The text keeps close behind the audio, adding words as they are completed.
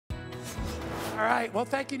All right, well,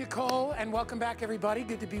 thank you, Nicole, and welcome back, everybody.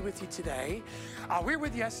 Good to be with you today. We were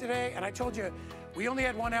with you yesterday, and I told you we only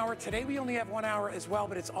had 1 hour. Today, we only have 1 hour as well,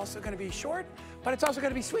 but it's also going to be short, but it's also going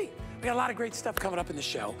to be sweet. We got a lot of great stuff coming up in the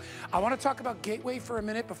show. I want to talk about Gateway for a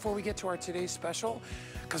minute before we get to our today's special,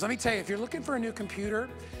 because let me tell you, if you're looking for a new computer,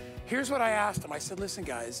 here's what I asked them. I said, listen,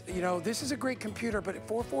 guys, you know, this is a great computer, but at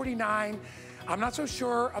 $449, I'm not so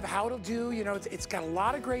sure of how it'll do. You know, it's got a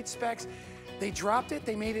lot of great specs. They dropped it.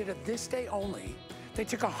 They made it a this day only. They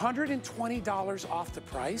took $120 off the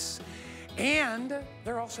price, and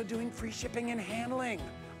they're also doing free shipping and handling.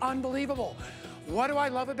 Unbelievable. What do I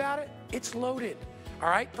love about it? It's loaded. All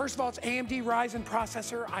right, first of all, it's AMD Ryzen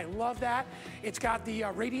processor. I love that. It's got the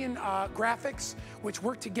Radeon graphics, which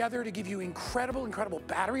work together to give you incredible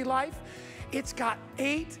battery life. It's got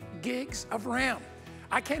 8 gigs of RAM.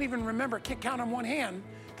 I can't even remember, can't count on one hand,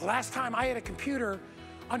 the last time I had a computer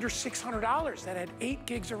under $600 that had 8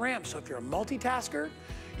 gigs of RAM. So if you're a multitasker,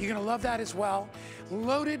 you're gonna love that as well.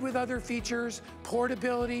 Loaded with other features,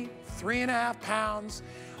 portability, 3.5 pounds.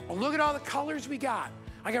 Well, look at all the colors we got.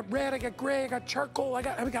 I got red, I got gray, I got charcoal,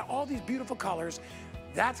 we got all these beautiful colors.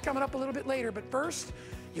 That's coming up a little bit later, but first,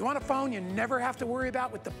 you want a phone you never have to worry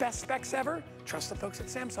about with the best specs ever? Trust the folks at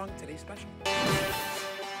Samsung, today's special.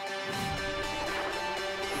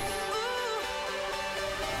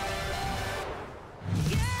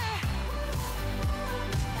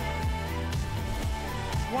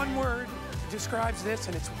 One word describes this,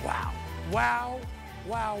 and it's wow. Wow,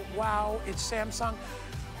 wow, wow, it's Samsung.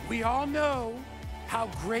 We all know how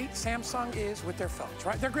great Samsung is with their phones,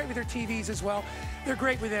 right? They're great with their TVs as well. They're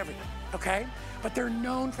great with everything, okay? But they're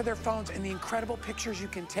known for their phones and the incredible pictures you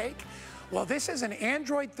can take. Well, this is an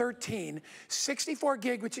Android 13, 64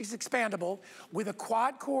 gig, which is expandable, with a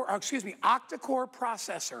octa-core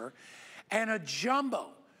processor and a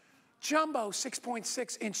jumbo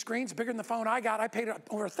 6.6-inch screens, bigger than the phone I got. I paid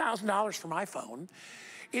over $1,000 for my phone.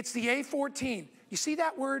 It's the A14. You see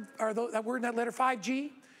that word, or that word in that letter, 5G?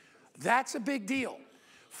 That's a big deal.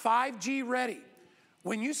 5G ready.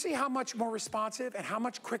 When you see how much more responsive and how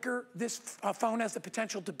much quicker this phone has the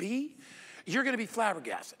potential to be, you're gonna be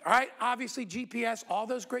flabbergasted, all right? Obviously, GPS, all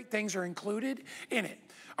those great things are included in it,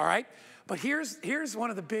 all right? But here's one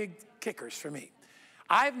of the big kickers for me.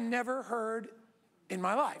 I've never heard in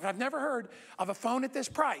my life, I've never heard of a phone at this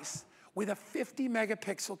price with a 50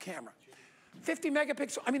 megapixel camera. 50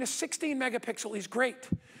 megapixel, I mean, a 16 megapixel is great.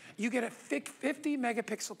 You get a 50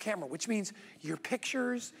 megapixel camera, which means your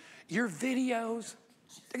pictures, your videos,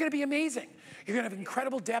 they're gonna be amazing. You're gonna have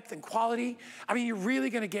incredible depth and quality. I mean, you're really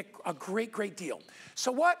gonna get a great deal. So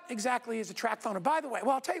what exactly is a track phone? And by the way,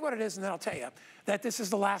 well, I'll tell you what it is, and then I'll tell you that this is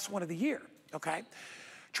the last one of the year, okay?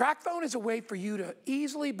 Track phone is a way for you to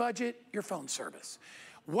easily budget your phone service.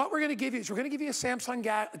 What we're gonna give you is we're gonna give you a Samsung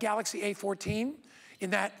Galaxy A14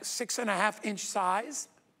 in that 6.5-inch size.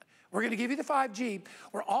 We're gonna give you the 5G.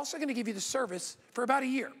 We're also gonna give you the service for about a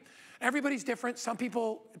year. Everybody's different. Some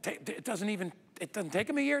people, it doesn't take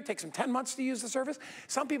them a year. It takes them 10 months to use the service.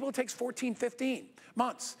 Some people, it takes 14, 15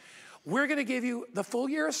 months. We're gonna give you the full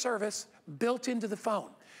year of service built into the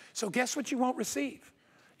phone. So guess what you won't receive?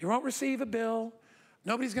 You won't receive a bill.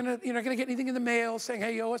 Nobody's gonna, you're not gonna get anything in the mail saying,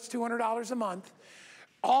 hey, you owe us $200 a month.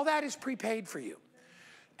 All that is prepaid for you.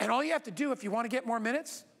 And all you have to do if you wanna get more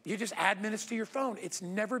minutes, you just add minutes to your phone. It's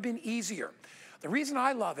never been easier. The reason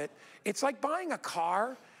I love it, it's like buying a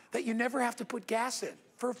car that you never have to put gas in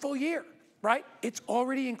for a full year, right? It's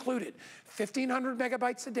already included. 1,500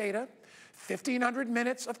 megabytes of data, 1,500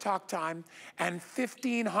 minutes of talk time, and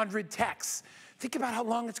 1,500 texts. Think about how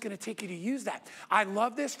long it's gonna take you to use that. I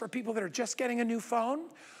love this for people that are just getting a new phone,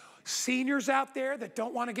 seniors out there that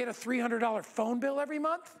don't wanna get a $300 phone bill every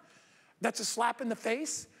month. That's a slap in the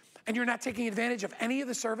face, and you're not taking advantage of any of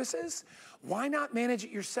the services. Why not manage it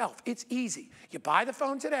yourself? It's easy. You buy the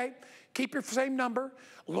phone today, keep your same number.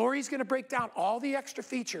 Lori's gonna break down all the extra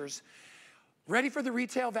features. Ready for the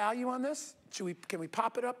retail value on this? Can we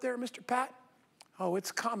pop it up there, Mr. Pat? Oh,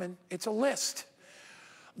 it's coming. It's a list.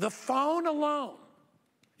 The phone alone,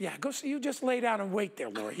 yeah, you just lay down and wait there,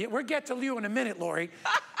 Lori. We'll get to you in a minute, Lori.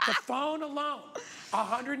 The phone alone,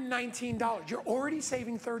 $119. You're already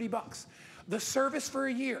saving 30 bucks. The service for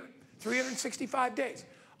a year, 365 days,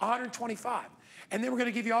 125. And then we're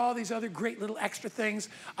gonna give you all these other great little extra things,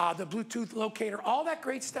 the Bluetooth locator, all that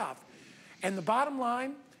great stuff. And the bottom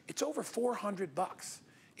line, it's over 400 bucks.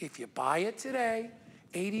 If you buy it today,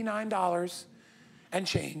 $89 and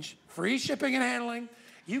change, free shipping and handling.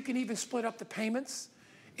 You can even split up the payments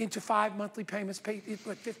into 5 monthly payments, pay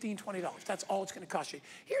like $15, $20. That's all it's gonna cost you.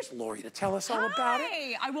 Here's Lori to tell us all about it.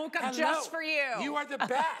 Hi, I woke up Hello. just for you. You are the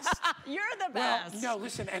best. You're the best. Well, no,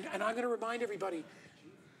 listen, and I'm gonna remind everybody,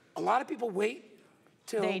 a lot of people wait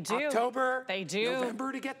till October,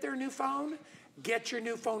 November to get their new phone. Get your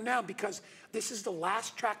new phone now, because this is the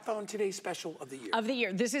last Track Phone Today special of the year. Of the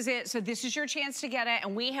year. This is it. So this is your chance to get it,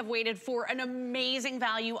 and we have waited for an amazing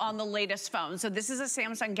value on the latest phone. So this is a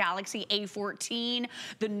Samsung Galaxy A14.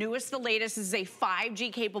 The newest, the latest. This is a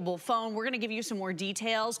 5G capable phone. We're going to give you some more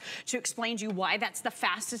details to explain to you why that's the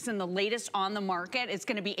fastest and the latest on the market. It's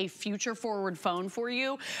going to be a future-forward phone for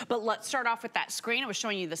you. But let's start off with that screen. I was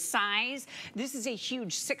showing you the size. This is a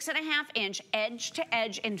huge 6.5-inch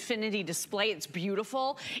edge-to-edge infinity display. It's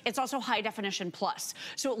beautiful. It's also high definition plus.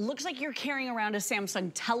 So it looks like you're carrying around a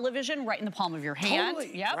Samsung television right in the palm of your hand.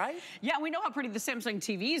 Totally, yep. Right? Yeah, we know how pretty the Samsung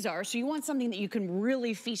TVs are, so you want something that you can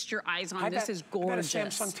really feast your eyes on. This is gorgeous. I've had a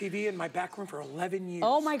Samsung TV in my back room for 11 years.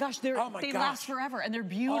 Oh my gosh, they last forever, and they're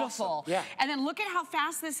beautiful. Awesome. Yeah. And then look at how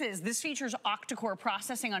fast this is. This features octa-core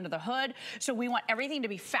processing under the hood, so we want everything to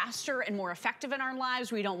be faster and more effective in our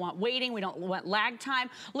lives. We don't want waiting, we don't want lag time.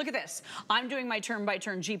 Look at this. I'm doing my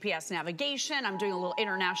turn-by-turn GPS navigation. I'm doing a little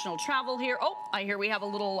international travel here. Oh, I hear we have a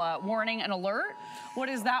little warning and alert. What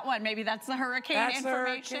is that one? Maybe that's the hurricane information. The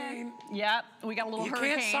hurricane. Yep, we got a little hurricane.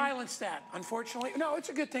 You can't silence that, unfortunately. No, it's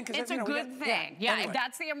a good thing. It's a good thing. Yeah, anyway.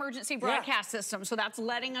 That's the emergency broadcast system. So that's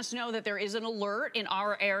letting us know that there is an alert in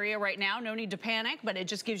our area right now. No need to panic, but it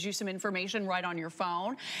just gives you some information right on your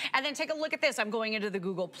phone. And then take a look at this. I'm going into the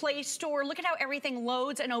Google Play Store. Look at how everything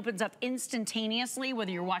loads and opens up instantaneously,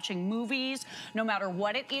 whether you're watching movies, no matter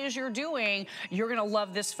what it is you're doing, you're gonna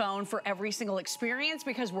love this phone for every single experience,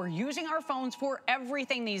 because we're using our phones for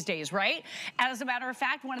everything these days, right? As a matter of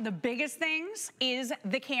fact, one of the biggest things is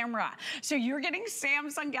the camera. So you're getting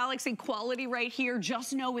Samsung Galaxy quality right here.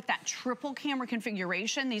 Just know with that triple camera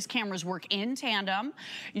configuration, these cameras work in tandem.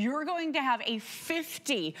 You're going to have a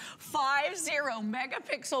 50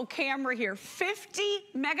 megapixel camera here. 50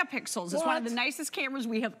 megapixels is one of the nicest cameras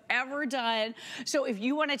we have ever done. So if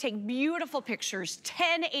you want to take beautiful pictures,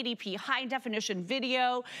 1080p high definition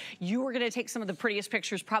video, you are going to take some of the prettiest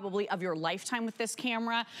pictures probably of your lifetime with this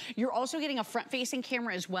camera. You're also getting a front-facing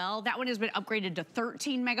camera as well. That one has been upgraded to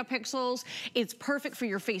 13 megapixels. It's perfect for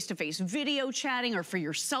your face-to-face video chatting or for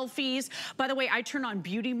your selfies. By the way, I turn on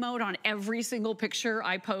beauty mode on every single picture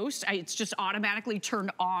I post. It's just automatically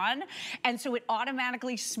turned on. And so it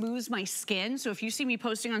automatically smooths my skin. So if you see me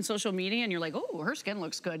posting on social media and you're like, oh, her skin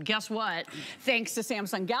looks good, guess what? Thanks to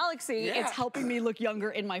Samsung Galaxy, it's helping me look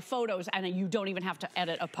younger in my photos, and you don't even have to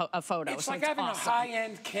edit a photo. It's like having a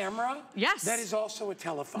high-end camera that is also a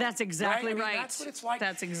telephone. That's exactly right. That's what it's like.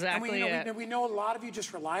 That's exactly it. We know a lot of you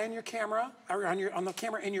just rely on your camera, or on the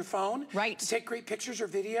camera in your phone to take great pictures or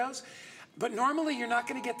videos. But normally you're not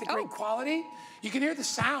going to get the great quality. You can hear the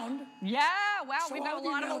sound. Yeah, wow, so we've got a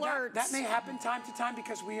lot of alerts. That may happen time to time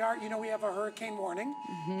because we are, we have a hurricane warning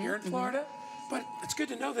here in Florida. But it's good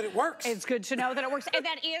to know that it works. It's good to know that it works. And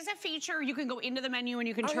that is a feature. You can go into the menu and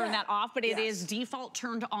you can turn that off, but it is default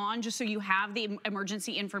turned on just so you have the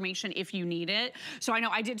emergency information if you need it. So I know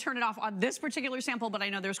I did turn it off on this particular sample, but I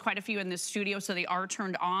know there's quite a few in this studio, so they are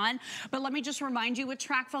turned on. But let me just remind you, with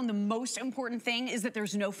TracFone, the most important thing is that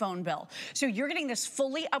there's no phone bill. So you're getting this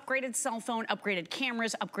fully upgraded cell phone, upgraded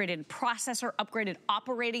cameras, upgraded processor, upgraded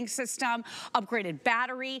operating system, upgraded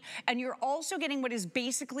battery, and you're also getting what is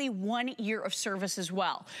basically 1 year of service as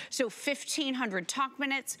well. So 1,500 talk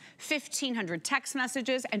minutes, 1,500 text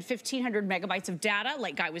messages, and 1,500 megabytes of data,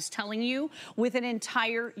 like Guy was telling you, with an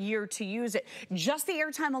entire year to use it. Just the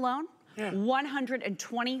airtime alone,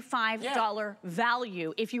 $125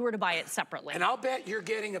 value if you were to buy it separately. And I'll bet you're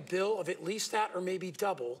getting a bill of at least that or maybe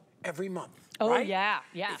double every month. Oh, yeah,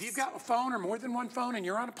 yes. If you've got a phone or more than one phone and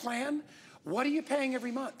you're on a plan, what are you paying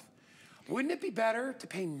every month? Wouldn't it be better to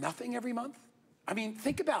pay nothing every month? I mean,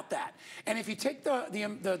 think about that. And if you take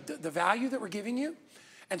the value that we're giving you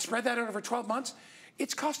and spread that out over 12 months,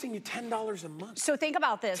 it's costing you $10 a month. So think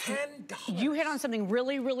about this. $10. You hit on something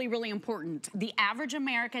really, really, really important. The average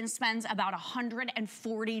American spends about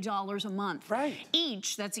 $140 a month. Right.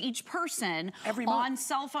 That's each person every month on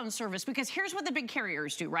cell phone service. Because here's what the big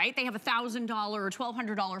carriers do, right? They have a $1,000 or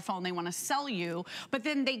 $1,200 phone they want to sell you, but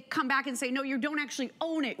then they come back and say, no, you don't actually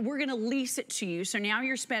own it. We're going to lease it to you. So now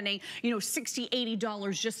you're spending, $60,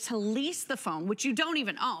 $80 just to lease the phone, which you don't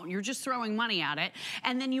even own. You're just throwing money at it.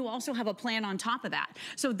 And then you also have a plan on top of that. that.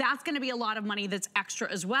 So that's gonna be a lot of money that's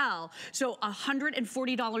extra as well. So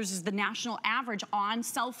 $140 is the national average on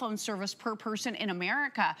cell phone service per person in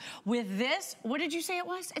America. With this, what did you say it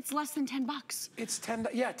was? It's less than 10 bucks. It's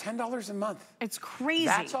 $10 a month. It's crazy.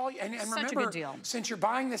 That's all, and Such remember, a good deal. since you're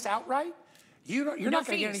buying this outright, you're not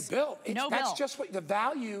gonna get any bill. That's just what the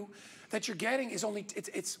value that you're getting is only,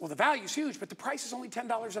 well, the value's huge, but the price is only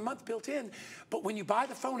 $10 a month built in. But when you buy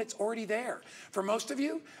the phone, it's already there. For most of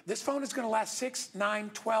you, this phone is gonna last 6, 9,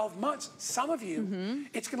 12 months. Some of you,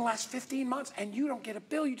 it's gonna last 15 months and you don't get a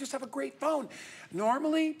bill, you just have a great phone.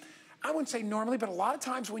 Normally, I wouldn't say normally, but a lot of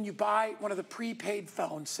times when you buy one of the prepaid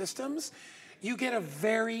phone systems, you get a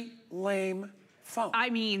very lame phone. I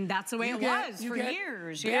mean, that's the way it was for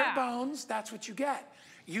years. Bare bones, that's what you get.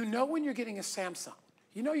 You know when you're getting a Samsung.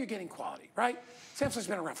 You know you're getting quality, right? Samsung's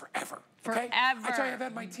been around forever. Okay? Forever. I tell you, I've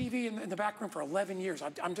had my TV in the back room for 11 years.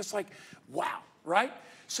 I'm just like, wow, right?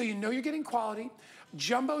 So you know you're getting quality.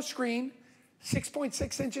 Jumbo screen,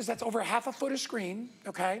 6.6 inches, that's over half a foot of screen,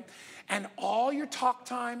 okay? And all your talk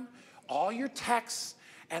time, all your texts,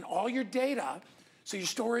 and all your data, so your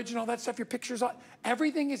storage and all that stuff, your pictures,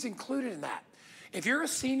 everything is included in that. If you're a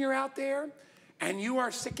senior out there and you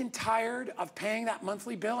are sick and tired of paying that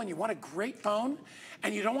monthly bill and you want a great phone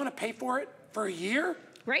and you don't want to pay for it for a year,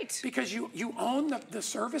 great, because you own the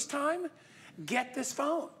service time, get this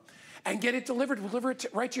phone and get it delivered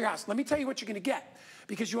right to your house. Let me tell you what you're going to get,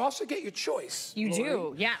 because you also get your choice. You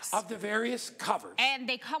do, yes. Of the various covers. And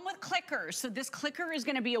they come with clickers. So this clicker is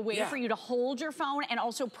going to be a way for you to hold your phone and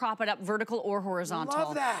also prop it up vertical or horizontal.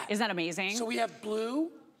 Love that. Isn't that amazing? So we have blue.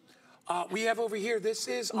 We have over here, this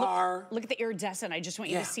is our... Look at the iridescent. I just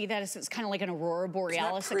want you to see that. It's kind of like an aurora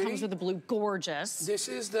borealis that comes with the blue. Gorgeous. This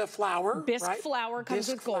is the flower, Bisque flower comes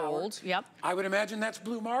with gold. Yep. I would imagine that's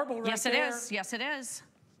blue marble right there. Yes, it is. Yes, it is.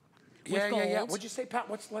 Yeah. What'd you say, Pat?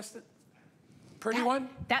 What's less than... Pretty one?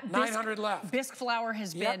 That 900 left. Bisque flower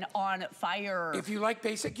has been on fire. If you like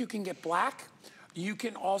basic, you can get black. You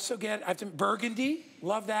can also get burgundy.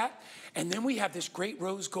 Love that. And then we have this great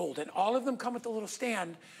rose gold. And all of them come with a little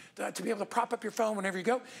stand to be able to prop up your phone whenever you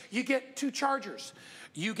go. You get 2 chargers.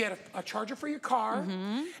 You get a charger for your car,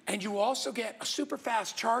 and you also get a super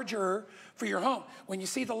fast charger for your home. When you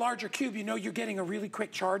see the larger cube, you know you're getting a really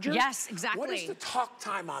quick charger. Yes, exactly. What is the talk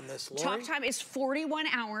time on this, Lori? Talk time is 41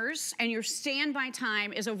 hours, and your standby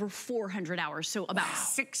time is over 400 hours, so about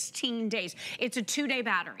 16 days. It's a 2-day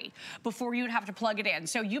battery before you would have to plug it in.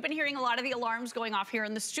 So you've been hearing a lot of the alarms going off here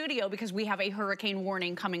in the studio because we have a hurricane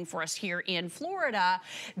warning coming for us here in Florida.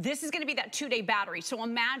 This is going to be that 2-day battery. So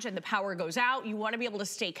imagine the power goes out. You want to be able to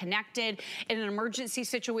stay connected in an emergency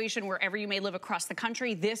situation wherever you may live across the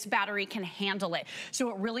country. This battery can handle it. So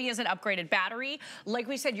it really is an upgraded battery. Like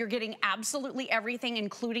we said, you're getting absolutely everything,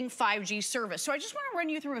 including 5G service. So I just want to run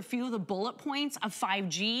you through a few of the bullet points of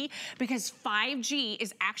 5G, because 5G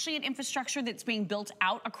is actually an infrastructure that's being built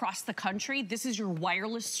out across the country. This is your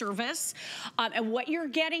wireless service. And what you're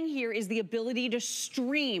getting here is the ability to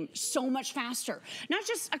stream so much faster. Not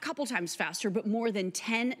just a couple times faster, but more than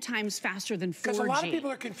 10 times faster than 4G. Because a lot of people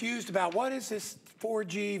are confused about what is this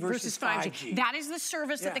 4G versus 5G. That is the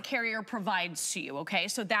service that the carrier provides to you, okay?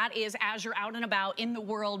 So that is as you're out and about in the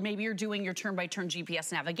world, maybe you're doing your turn-by-turn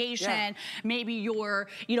GPS navigation, maybe you're,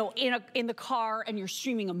 in the car and you're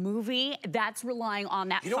streaming a movie, that's relying on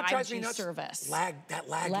that 5G service. Lag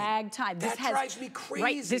time. That drives me crazy.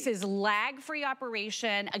 Right, this is lag-free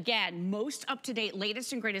operation. Again, most up-to-date,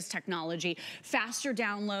 latest and greatest technology, faster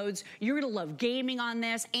downloads. You're gonna love gaming on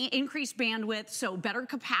this, increased bandwidth, so better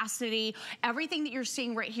capacity, everything that you're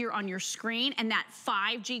seeing right here on your screen, and that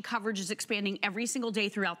 5G coverage is expanding every single day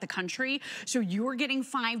throughout the country. So you're getting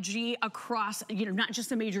 5G across, not just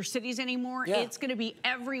the major cities anymore. It's gonna be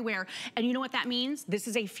everywhere. And you know what that means? This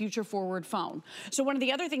is a future forward phone. So one of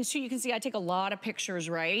the other things too, you can see I take a lot of pictures,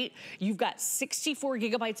 right? You've got 64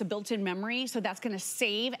 gigabytes of built-in memory, so that's gonna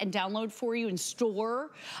save and download for you and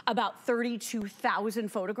store about 32,000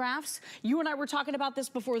 photographs. You and I were talking about this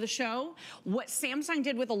before the show. What Samsung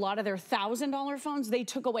did with a lot of their $1,000 phones, they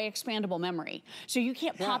took away expandable memory. So you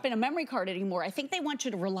can't pop in a memory card anymore. I think they want you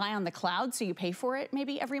to rely on the cloud, so you pay for it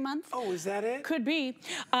maybe every month. Oh, is that it? Could be.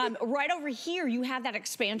 Right over here, you have that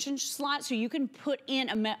expansion slot, so you can put in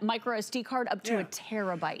a micro SD card up to a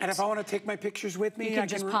terabyte. And if I want to take my pictures with me, you can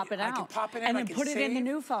just pop it out. I can pop it in, and then put it in the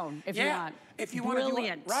new phone if you want. If you want to do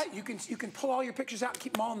it, right, you can pull all your pictures out and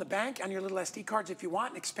keep them all in the bank on your little SD cards if you want,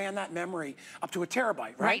 and expand that memory up to a terabyte,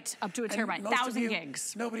 right? Right, up to a terabyte, 1,000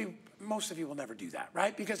 gigs. Most of you will never do that,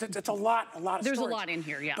 right? Because it's a lot of storage. There's a lot in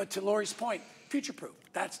here, But to Lori's point, future-proof.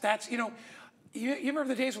 That's you remember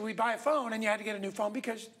the days when we buy a phone and you had to get a new phone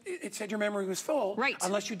because it said your memory was full. Right.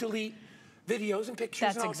 Unless you delete videos and pictures.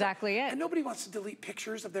 That's and exactly it. And nobody wants to delete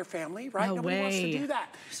pictures of their family, right? No Nobody wants to do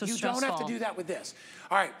that. So you stressful. don't have to do that with this.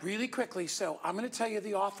 All right, really quickly. So I'm going to tell you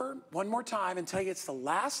the offer one more time and tell you it's the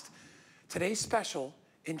last today's special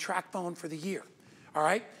in TracFone for the year. All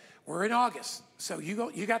right, we're in August, so you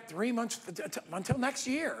got 3 months until next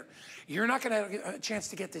year. You're not going to have a chance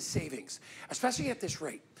to get this savings, especially at this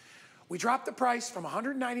rate. We dropped the price from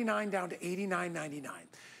 $199 down to $89.99.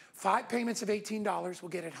 5 payments of $18 will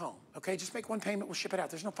get it home. Okay, just make 1 payment, we'll ship it out.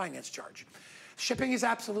 There's no finance charge. Shipping is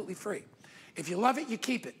absolutely free. If you love it, you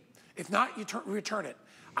keep it. If not, you return it.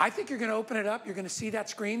 I think you're going to open it up, you're going to see that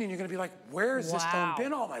screen, and you're going to be like, where has this phone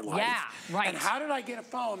been all my life? Yeah, right. And how did I get a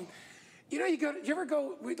phone? You know, you ever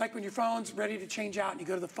go, like when your phone's ready to change out and you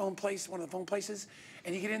go to the phone place, one of the phone places,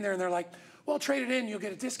 and you get in there and they're like, well, trade it in, you'll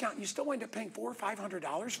get a discount, and you still wind up paying $400 or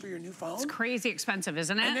 $500 for your new phone. It's crazy expensive,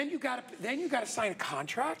 isn't it? And then you got to sign a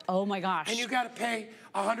contract. Oh my gosh. And you got to pay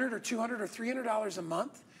 $100 or $200 or $300 a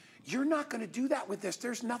month. You're not going to do that with this.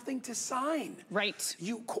 There's nothing to sign. Right.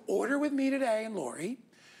 You order with me today and Lori.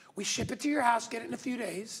 We ship it to your house, get it in a few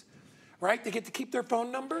days. Right? They get to keep their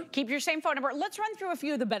phone number? Keep your same phone number. Let's run through a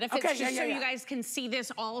few of the benefits okay, so you guys can see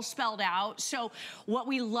this all spelled out. So what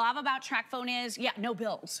we love about TracFone is, no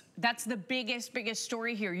bills. That's the biggest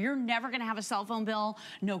story here. You're never going to have a cell phone bill,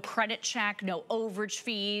 no credit check, no overage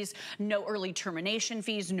fees, no early termination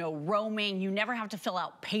fees, no roaming. You never have to fill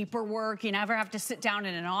out paperwork. You never have to sit down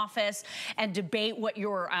in an office and debate what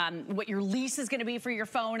your lease is going to be for your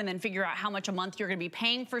phone and then figure out how much a month you're going to be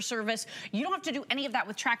paying for service. You don't have to do any of that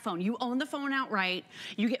with TracFone. You own the phone outright.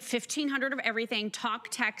 You get $1,500 of everything, talk,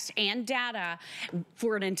 text, and data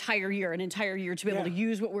for an entire year to be able to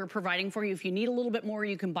use what we're providing for you. If you need a little bit more,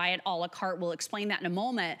 you can buy it a la carte. We'll explain that in a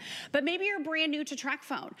moment. But maybe you're brand new to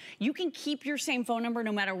TracFone. You can keep your same phone number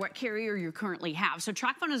no matter what carrier you currently have. So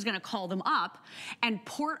TracFone is going to call them up and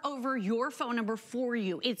port over your phone number for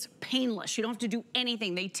you. It's painless. You don't have to do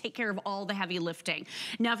anything. They take care of all the heavy lifting.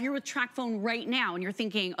 Now, if you're with TracFone right now and you're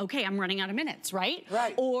thinking, okay, I'm running out of minutes, right?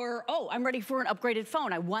 Right. Or, oh, I'm ready for an upgraded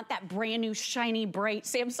phone. I want that brand new, shiny, bright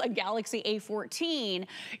Samsung Galaxy A14.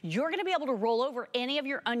 You're going to be able to roll over any of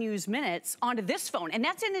your unused minutes onto this phone. And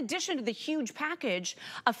that's in addition to the huge package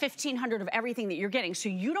of $1,500 of everything that you're getting. So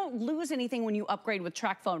you don't lose anything when you upgrade with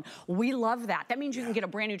TracFone. We love that. That means you can get a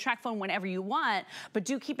brand new TracFone whenever you want. But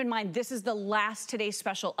do keep in mind, this is the last today's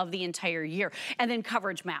special of the entire year. And then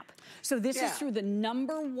coverage map. So this is through the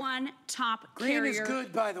 #1 top carrier. Green is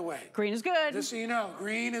good, by the way. Green is good. Just so you know,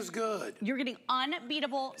 green is good. You're getting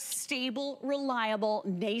unbeatable, stable, reliable,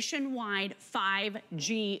 nationwide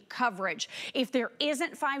 5G coverage. If there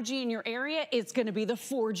isn't 5G in your area, it's going to be the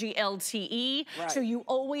 4G LTE. Right. So you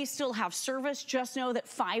always still have service. Just know that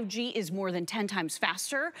 5G is more than 10 times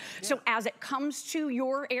faster. Yeah. So as it comes to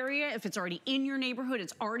your area, if it's already in your neighborhood,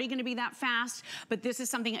 it's already going to be that fast. But this is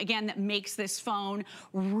something, again, that makes this phone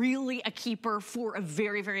really a keeper for a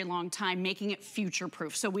very, very long time, making it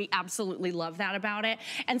future-proof. So we absolutely love that about it.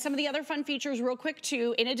 And some of the other fun features real quick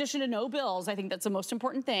too, in addition to no bills, I think that's the most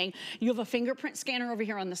important thing. You have a fingerprint scanner over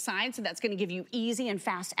here on the side, so that's going to give you easy and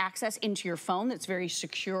fast access into your phone. That's very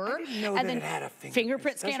secure. I didn't know and that then it had a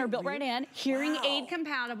fingerprint scanner built right in, hearing aid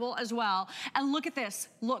compatible as well. And look at this.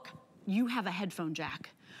 Look, you have a headphone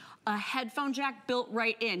jack. A headphone jack built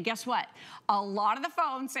right in. Guess what? A lot of the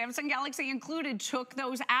phones, Samsung Galaxy included, took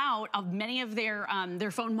those out of many of their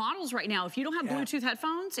phone models right now. If you don't have Bluetooth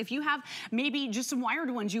headphones, if you have maybe just some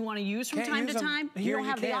wired ones you want to use from time to time, you don't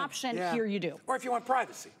have the option. Here you do. Or if you want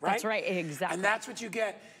privacy, right? That's right, exactly. And that's what you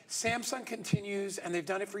get. Samsung continues, and they've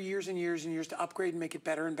done it for years and years and years, to upgrade and make it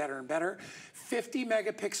better and better and better. 50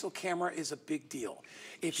 megapixel camera is a big deal.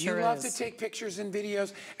 If you love to take pictures and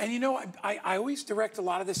videos, and you know, I always direct a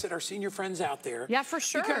lot of this at our senior friends out there. Yeah, for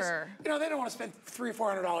sure. Because, you know, they don't want to spend $300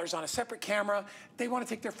 or $400 on a separate camera. They want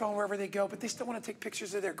to take their phone wherever they go, but they still want to take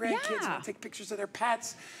pictures of their grandkids, want to take pictures of their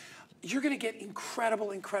pets. You're going to get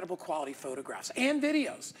incredible, incredible quality photographs and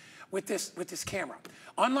videos with this camera.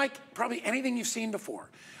 Unlike probably anything you've seen before.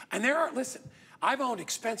 And there are, listen, I've owned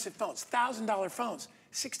expensive phones, $1,000 phones.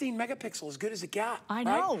 16 megapixel, as good as it got. I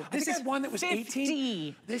know. Right? This is one that was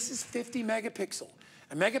 18. This is 50 megapixel.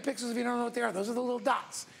 And megapixels, if you don't know what they are, those are the little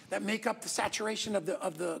dots that make up the saturation of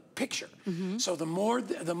the picture. So the more,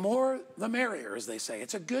 the merrier, as they say.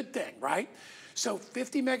 It's a good thing, right? So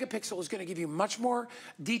 50 megapixel is going to give you much more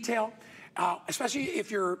detail, especially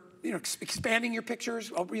if you're, you know, expanding your pictures,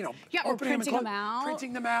 you know, or printing them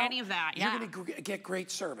out, any of that. You're going to get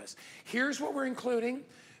great service. Here's what we're including: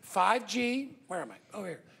 5G. Where am I? Oh,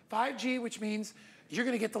 here. 5G, which means you're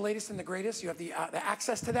going to get the latest and the greatest. You have the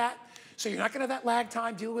access to that, so you're not going to have that lag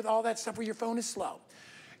time, deal with all that stuff where your phone is slow.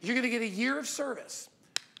 You're going to get a year of service.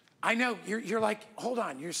 I know, you're like, hold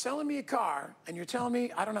on, you're selling me a car and you're telling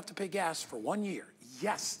me I don't have to pay gas for 1 year.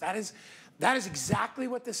 Yes, that is exactly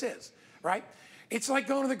what this is, right? It's like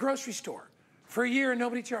going to the grocery store for a year and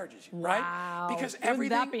nobody charges you, right? Wow. Because Wouldn't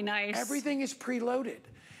that be nice? Everything is preloaded.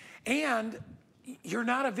 And you're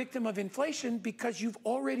not a victim of inflation because you've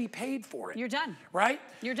already paid for it. You're done. Right?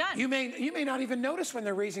 You're done. You may not even notice when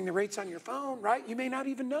they're raising the rates on your phone, right? You may not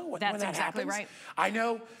even know when that happens. That's exactly right. I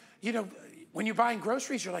know, you know, when you're buying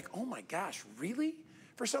groceries, you're like, oh my gosh, really?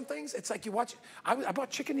 For some things, it's like you watch. I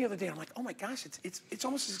bought chicken the other day. I'm like, oh my gosh, it's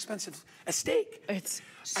almost as expensive as steak. It's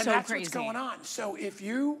so and that's crazy. What's going on. So if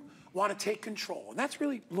you want to take control, and that's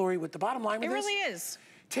really, Lori, what the bottom line with this. It this. really is.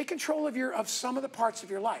 Take control of some of the parts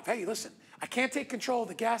of your life. Hey, listen, I can't take control of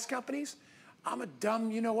the gas companies. I'm a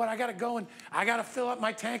dumb, you know what? I got to go and I got to fill up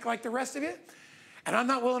my tank like the rest of you. And I'm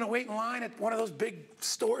not willing to wait in line at one of those big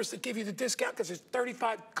stores that give you the discount because there's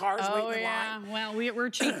 35 cars waiting in line. Well,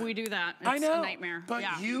 we're cheap. We do that. It's I know, a nightmare. But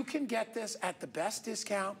you can get this at the best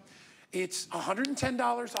discount. It's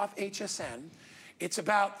 $110 off HSN. It's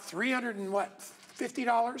about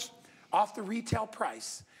 $350 off the retail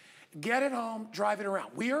price. Get it home, drive it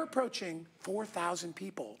around. We are approaching 4,000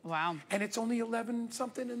 people. Wow. And it's only 11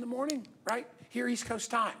 something in the morning, right? Here, East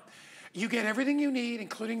Coast time. You get everything you need,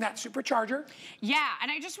 including that supercharger. Yeah,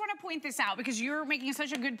 and I just want to point this out because you're making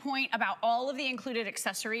such a good point about all of the included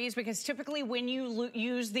accessories, because typically when you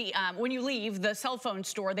when you leave the cell phone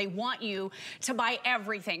store, they want you to buy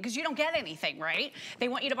everything because you don't get anything, right? They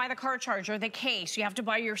want you to buy the car charger, the case, you have to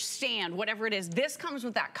buy your stand, whatever it is. This comes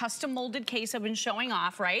with that custom molded case I've been showing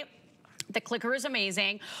off, right? The clicker is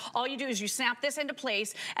amazing. All you do is you snap this into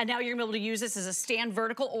place, and now you're gonna be able to use this as a stand,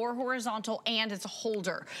 vertical or horizontal, and it's a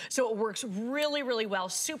holder. So it works really, really well.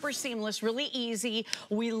 Super seamless, really easy.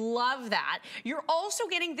 We love that. You're also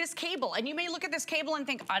getting this cable, and you may look at this cable and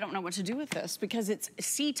think, I don't know what to do with this, because it's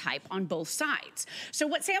C-type on both sides. So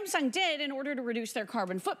what Samsung did in order to reduce their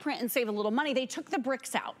carbon footprint and save a little money, they took the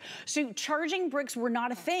bricks out. So charging bricks were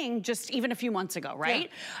not a thing just even a few months ago, right?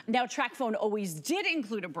 Yeah. Now TracFone always did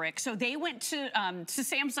include a brick, so they went to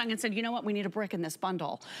Samsung and said, you know what, we need a brick in this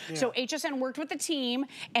bundle. Yeah. So HSN worked with the team,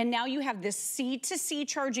 and now you have this C-to-C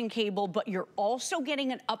charging cable, but you're also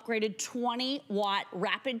getting an upgraded 20-watt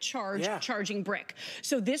rapid charge charging brick.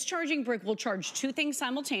 So this charging brick will charge 2 things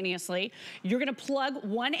simultaneously. You're gonna plug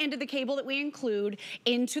one end of the cable that we include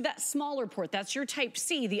into that smaller port. That's your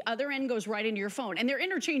Type-C. The other end goes right into your phone, and they're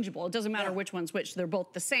interchangeable. It doesn't matter which one's which. They're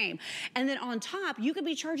both the same. And then on top, you could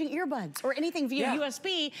be charging earbuds or anything via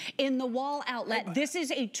USB in the wall outlet. This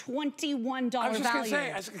is a $21 value. I was just gonna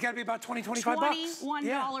say, it's gotta be about 20, 25 bucks.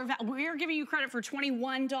 $21 value. We're giving you credit for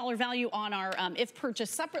 $21 value on our if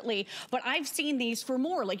purchased separately, but I've seen these for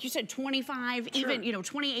more. Like you said, 25, even, you know,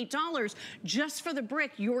 $28 just for the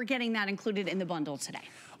brick. You're getting that included in the bundle today.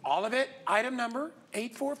 All of it, item number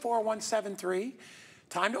 844173.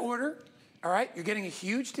 Time to order. All right, you're getting a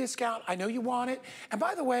huge discount. I know you want it. And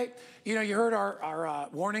by the way, you know, you heard our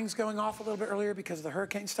warnings going off a little bit earlier because of the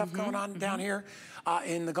hurricane stuff going on down here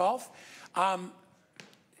in the Gulf.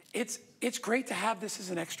 It's great to have this as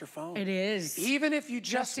an extra phone. It is. Even if you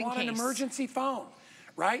just want an emergency phone,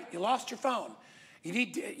 right? You lost your phone.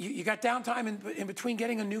 You got downtime in between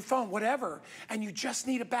getting a new phone, whatever, and you just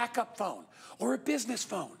need a backup phone or a business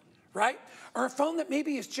phone, right? Or a phone that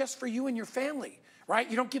maybe is just for you and your family. Right?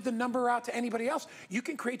 You don't give the number out to anybody else. You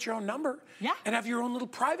can create your own number and have your own little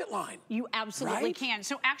private line. You absolutely can.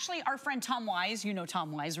 So actually, our friend Tom Wise, you know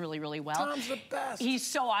Tom Wise really, really well. Tom's the best. He's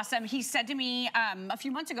so awesome. He said to me a few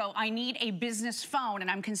months ago, I need a business phone, and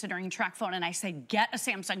I'm considering TracFone. And I said, get a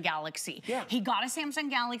Samsung Galaxy. Yeah. He got a Samsung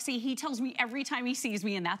Galaxy. He tells me every time he sees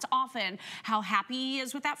me, and that's often, how happy he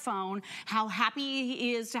is with that phone, how happy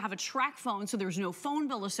he is to have a TracFone, so there's no phone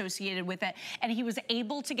bill associated with it. And he was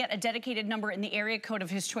able to get a dedicated number in the area code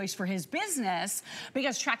of his choice for his business,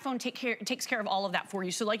 because TracFone takes care of all of that for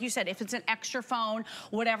you. So like you said, if it's an extra phone,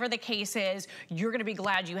 whatever the case is, you're gonna be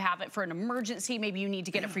glad you have it for an emergency. Maybe you need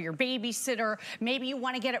to get it for your babysitter. Maybe you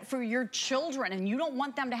wanna get it for your children and you don't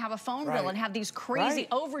want them to have a phone bill and have these crazy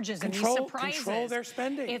overages and these surprises. Control their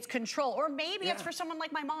spending. It's control. Or maybe it's for someone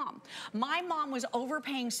like my mom. My mom was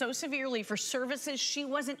overpaying so severely for services she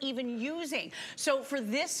wasn't even using. So for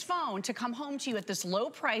this phone to come home to you at this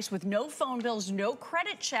low price with no phone bills, no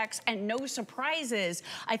credit checks and no surprises.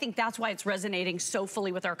 I think that's why it's resonating so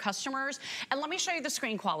fully with our customers. And let me show you the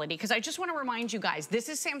screen quality, because I just want to remind you guys, this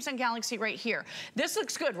is Samsung Galaxy right here. This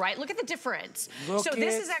looks good, right? Look at the difference. So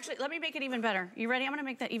this is actually, let me make it even better. You ready? I'm gonna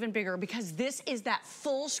make that even bigger, because this is that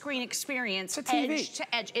full screen experience, edge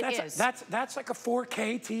to edge. That's like a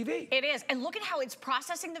 4K TV. It is, and look at how it's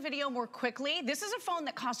processing the video more quickly. This is a phone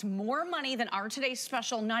that costs more money than our today's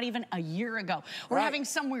special not even a year ago. We're having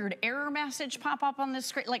some weird error message pop up on the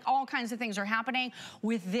screen, like all kinds of things are happening.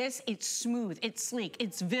 With this, it's smooth, it's sleek,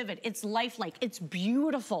 it's vivid, it's lifelike, it's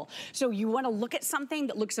beautiful. So you want to look at something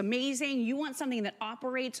that looks amazing, you want something that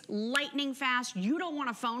operates lightning fast, you don't want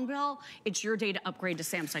a phone bill, it's your day to upgrade to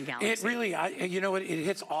Samsung Galaxy. It really, you know, it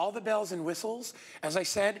hits all the bells and whistles, as I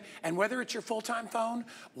said, and whether it's your full-time phone,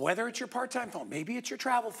 whether it's your part-time phone, maybe it's your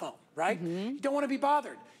travel phone, right? You don't want to be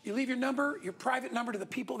bothered. You leave your number, your private number, to the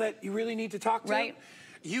people that you really need to talk to. Right.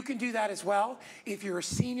 You can do that as well. If you're a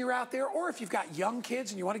senior out there, or if you've got young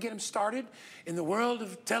kids and you want to get them started in the world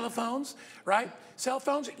of telephones, right? Cell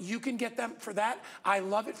phones, you can get them for that. I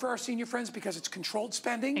love it for our senior friends because it's controlled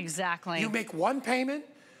spending. Exactly. You make one payment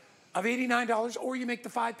of $89, or you make the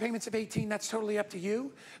 5 payments of $18. That's totally up to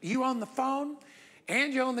you. You own the phone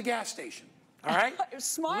and you own the gas station. All right?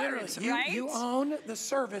 Smart, literally, right? You own the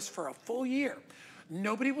service for a full year.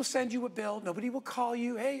 Nobody will send you a bill. Nobody will call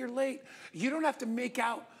you, hey, you're late. You don't have to make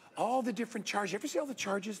out all the different charges. You ever see all the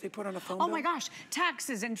charges they put on a phone bill? Oh my gosh,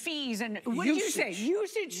 taxes and fees and what did you say?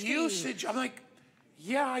 Usage fees. Usage. I'm like,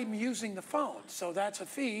 yeah, I'm using the phone, so that's a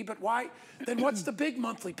fee, but why? Then what's the big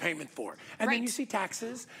monthly payment for? And then you see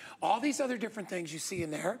taxes, all these other different things you see in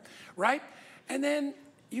there, right? And then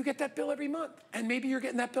you get that bill every month. And maybe you're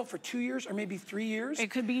getting that bill for 2 years or maybe 3 years. It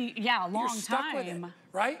could be, yeah, a long You're stuck time. with it,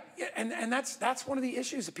 right? Yeah, and that's one of the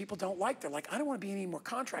issues that people don't like. They're like, I don't want to be in any more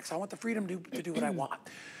contracts. I want the freedom to do what I want.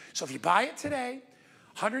 So if you buy it today,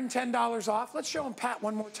 $110 off. Let's show them, Pat,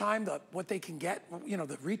 one more time what they can get, you know,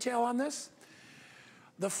 the retail on this.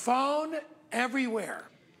 The phone everywhere,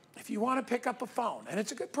 if you want to pick up a phone, and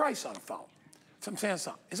it's a good price on a phone from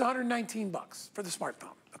Samsung, is $119 for the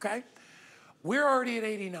smartphone, okay? We're already at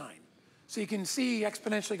 89. So you can see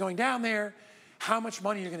exponentially going down there how much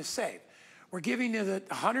money you're going to save. We're giving you the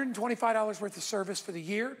 $125 worth of service for the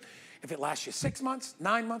year. If it lasts you 6 months,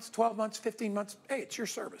 9 months, 12 months, 15 months, hey, it's your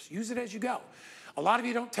service. Use it as you go. A lot of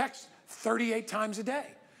you don't text 38 times a day.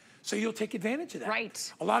 So you'll take advantage of that.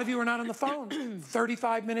 Right. A lot of you are not on the phone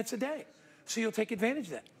 35 minutes a day. So you'll take advantage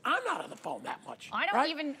of that. I'm not on the phone that much. I don't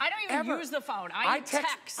even use the phone. I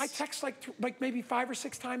text. I text like maybe 5 or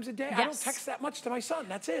 6 times a day. Yes. I don't text that much to my son.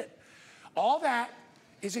 That's it. All that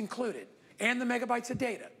is included, and the megabytes of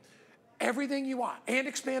data, everything you want, and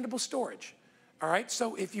expandable storage. All right.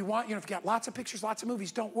 So if you want, you know, if you got lots of pictures, lots of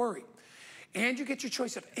movies, don't worry. And you get your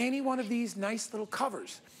choice of any one of these nice little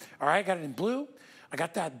covers. All right. I got it in blue. I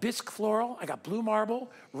got that bisque floral. I got blue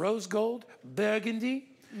marble, rose gold, burgundy.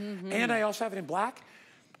 And I also have it in black.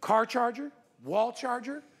 Car charger, wall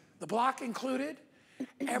charger, the block included.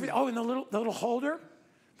 And the little holder,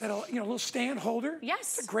 little stand holder.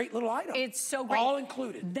 Yes. It's a great little item. It's so great. All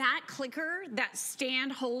included. That clicker, that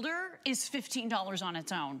stand holder is $15 on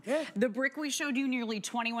its own. Yeah. The brick we showed you, nearly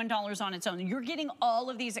 $21 on its own. You're getting all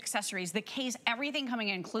of these accessories, the case, everything coming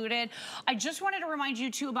included. I just wanted to remind you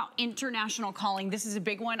too about international calling. This is a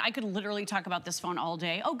big one. I could literally talk about this phone all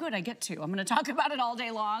day. Oh good, I get to. I'm gonna talk about it all day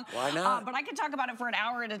long. Why not? But I could talk about it for an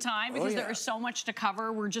hour at a time because there is so much to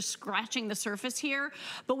cover. We're just scratching the surface here.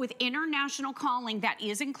 But with international calling, that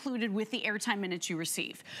is included with the airtime minutes you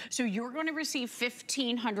receive. So you're going to receive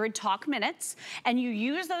 1,500 talk minutes, and you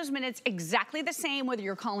use those minutes exactly the same whether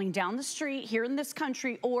you're calling down the street here in this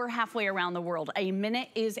country or halfway around the world. A minute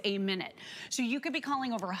is a minute. So you could be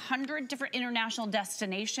calling over 100 different international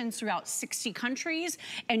destinations throughout 60 countries,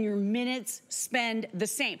 and your minutes spend the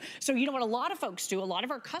same. So you know what a lot of folks do, a lot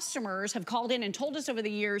of our customers have called in and told us over the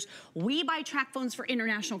years, we buy track phones for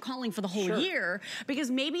international calling for the whole year, because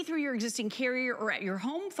maybe through your existing carrier or at your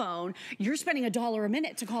home phone, you're spending $1 a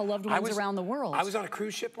minute to call loved ones around the world. I was on a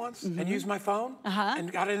cruise ship once and used my phone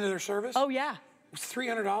and got into their service. Oh, yeah. It was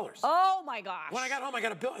 $300. Oh my gosh. When I got home, I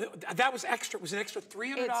got a bill. That was extra. It was an extra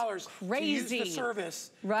 $300 to use the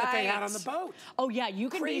service that they had on the boat. Oh yeah, you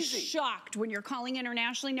can be shocked when you're calling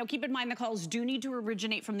internationally. Now keep in mind the calls do need to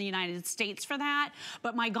originate from the United States for that.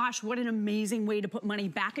 But my gosh, what an amazing way to put money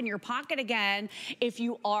back in your pocket again if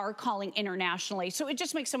you are calling internationally. So it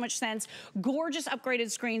just makes so much sense. Gorgeous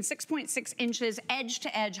upgraded screen, 6.6 inches, edge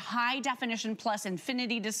to edge, high definition plus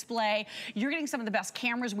infinity display. You're getting some of the best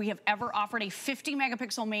cameras we have ever offered. A 50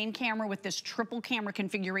 megapixel main camera with this triple camera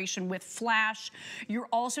configuration with flash. You're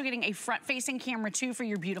also getting a front-facing camera too for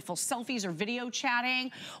your beautiful selfies or video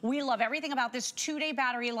chatting. We love everything about this 2-day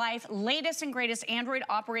battery life, latest and greatest Android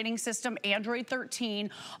operating system, Android 13.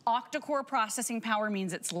 Octa-core processing power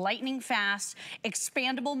means it's lightning fast,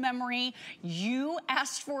 expandable memory. You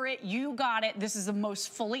asked for it, you got it. This is the most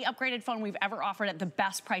fully upgraded phone we've ever offered at the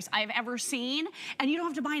best price I've ever seen, and you don't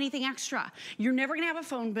have to buy anything extra. You're never gonna have a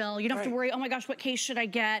phone bill. You don't have to worry, oh my gosh, what case should I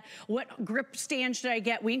get? What grip stand should I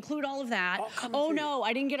get? We include all of that. Oh no,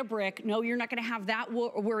 I didn't get a brick. No, you're not gonna have that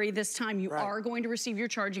worry this time. You are going to receive your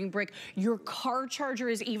charging brick. Your car charger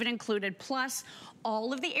is even included, plus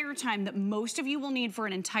all of the airtime that most of you will need for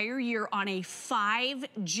an entire year on a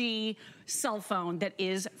 5G cell phone that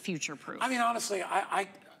is future-proof. I mean, honestly,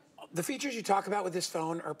 the features you talk about with this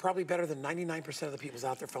phone are probably better than 99% of the people's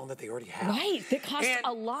out there phone that they already have. Right, that cost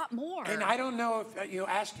a lot more. And I don't know if, you know,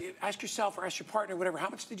 ask yourself or ask your partner, whatever, how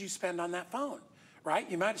much did you spend on that phone, right?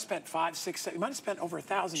 You might have spent $500, $600, you might have spent over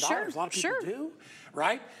 $1,000. A lot of people do,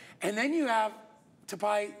 right? And then you have to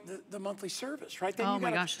buy the monthly service, right? Then oh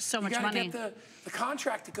my gosh, so much money. You gotta get the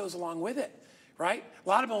contract that goes along with it. Right? A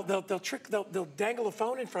lot of them, they'll dangle a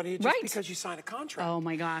phone in front of you just because you sign a contract. Oh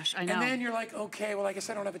my gosh, I know. And then you're like, okay, well, I guess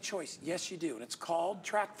I don't have a choice. Yes, you do, and it's called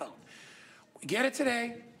TracFone. Get it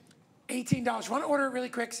today, $18. Want to order it really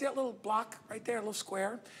quick? See that little block right there, a little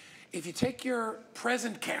square? If you take your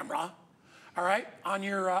present camera, all right, on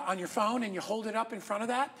your phone and you hold it up in front of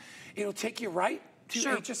that, it'll take you right to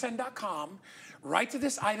hsn.com, right to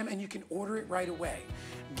this item, and you can order it right away.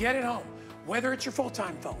 Get it home, whether it's your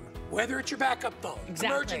full-time phone, whether it's your backup phone,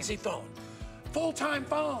 emergency phone, full-time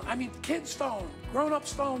phone, I mean, kids' phone,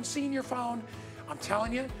 grown-ups' phone, senior phone. I'm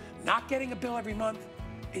telling you, not getting a bill every month,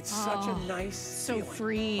 it's such a nice feeling,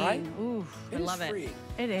 free. Right? Ooh, I love it.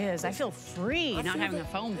 It is. I feel free not having a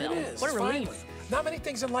phone bill. It is. What a relief. Finally. Not many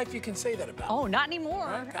things in life you can say that about. Oh, not anymore.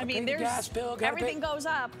 Right? I mean, there's gas bill, everything goes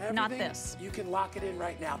up, not this. You can lock it in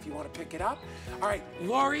right now if you want to pick it up. All right,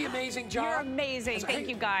 Lori, amazing job. You're amazing. Thank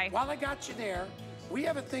you, Guy. While I got you there, we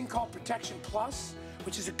have a thing called Protection Plus,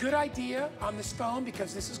 which is a good idea on this phone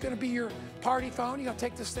because this is going to be your party phone. You're going to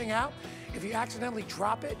take this thing out. If you accidentally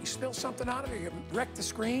drop it, you spill something on it, or you wreck the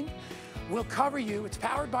screen, we'll cover you. It's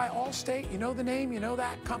powered by Allstate. You know the name, you know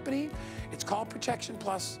that company. It's called Protection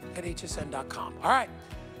Plus at hsn.com. All right,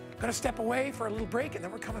 gonna step away for a little break, and then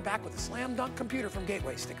we're coming back with a slam dunk computer from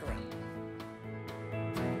Gateway. Stick around.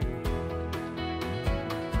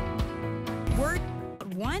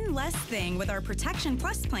 One less thing with our Protection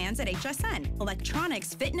Plus plans at HSN.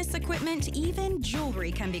 Electronics, fitness equipment, even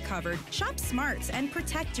jewelry can be covered. Shop smart and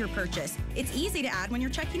protect your purchase. It's easy to add when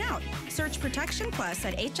you're checking out. Search Protection Plus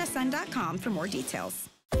at hsn.com for more details.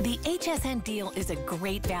 The HSN deal is a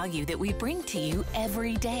great value that we bring to you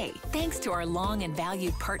every day. Thanks to our long and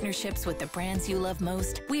valued partnerships with the brands you love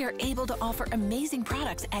most, we are able to offer amazing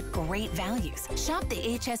products at great values. Shop the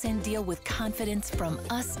HSN deal with confidence from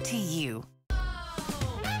us to you.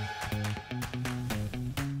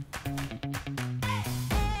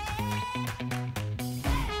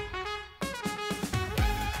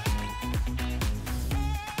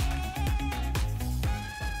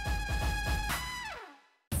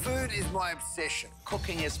 Food is my obsession.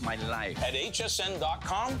 Cooking is my life. At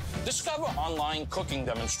hsn.com, discover online cooking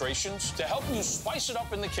demonstrations to help you spice it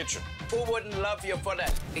up in the kitchen. Who wouldn't love you for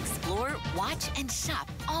that? Explore, watch, and shop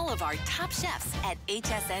all of our top chefs at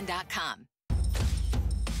hsn.com.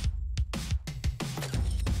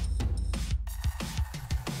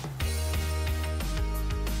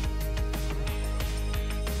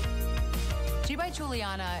 G by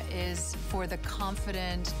Juliana is for the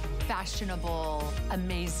confident, fashionable,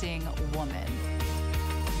 amazing woman.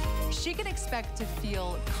 She can expect to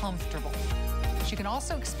feel comfortable. She can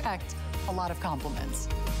also expect a lot of compliments.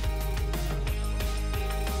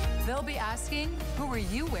 They'll be asking, who are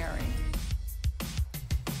you wearing?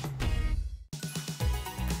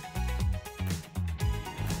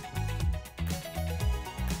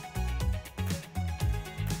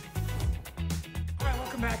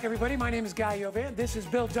 Back, everybody. My name is Guy Yovan. This is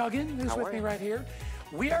Bill Duggan, who's with me right here.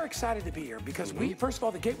 We are excited to be here because first of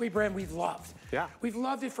all, the Gateway brand we've loved. Yeah. We've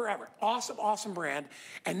loved it forever. Awesome, awesome brand.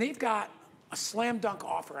 And they've got a slam dunk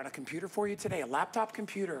offer on a computer for you today, a laptop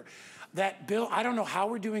computer that, Bill, I don't know how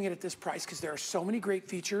we're doing it at this price because there are so many great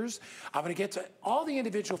features. I'm going to get to all the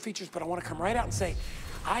individual features, but I want to come right out and say,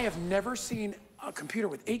 I have never seen a computer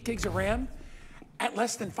with 8 gigs of RAM at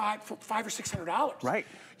less than $500 or $600. Right.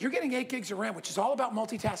 You're getting 8 gigs of RAM, which is all about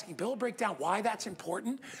multitasking. Bill will break down why that's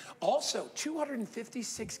important. Also,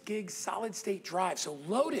 256 gigs solid state drive, so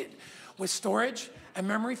loaded with storage and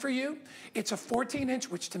memory for you. It's a 14-inch,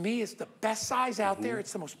 which to me is the best size out there.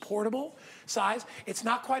 It's the most portable size. It's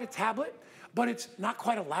not quite a tablet, but it's not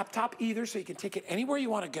quite a laptop either, so you can take it anywhere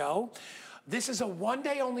you want to go. This is a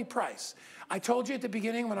one-day only price. I told you at the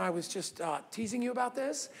beginning when I was just teasing you about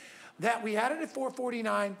this, that we had it at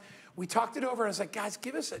 $449. We talked it over, and I was like, guys,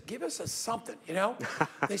 give us a something, you know?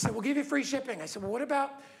 They said, we'll give you free shipping. I said, well, what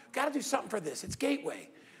about, got to do something for this. It's Gateway.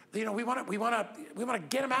 You know, we want to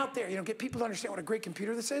get them out there, you know, get people to understand what a great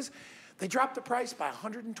computer this is. They dropped the price by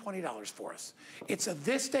 $120 for us. It's a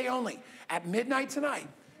this day only. At midnight tonight,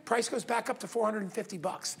 price goes back up to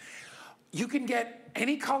 $450. You can get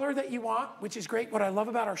any color that you want, which is great. What I love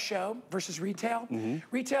about our show versus retail,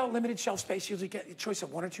 retail, limited shelf space, you usually get a choice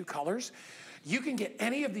of 1 or 2 colors. You can get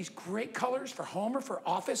any of these great colors for home or for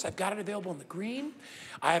office. I've got it available in the green.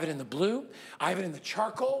 I have it in the blue. I have it in the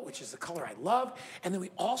charcoal, which is the color I love. And then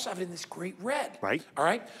we also have it in this great red. Right. All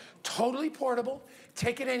right? Totally portable.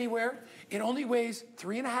 Take it anywhere. It only weighs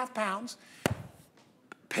 3.5 pounds.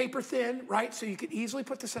 Paper thin, right? So you can easily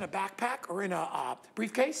put this in a backpack or in a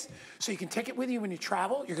briefcase. So you can take it with you when you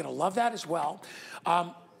travel. You're gonna love that as well.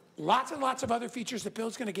 Lots and lots of other features that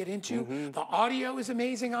Bill's gonna get into. The audio is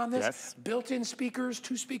amazing on this. Yes. Built-in speakers,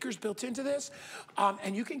 2 speakers built into this.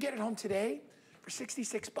 And you can get it home today for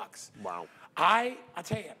 $66. Wow. I'll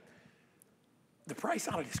tell you, the price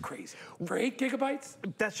on it is crazy. For 8 gigabytes?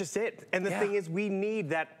 That's just it. And the thing is, we need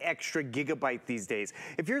that extra gigabyte these days.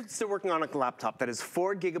 If you're still working on a laptop that is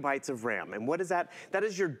 4 gigabytes of RAM, and what is that? That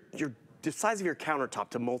is the size of your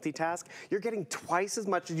countertop to multitask. You're getting twice as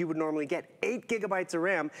much as you would normally get. 8 gigabytes of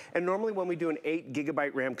RAM, and normally when we do an 8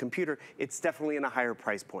 gigabyte RAM computer, it's definitely in a higher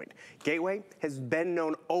price point. Gateway has been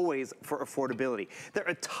known always for affordability. They're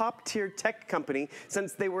a top tier tech company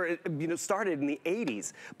since they were started in the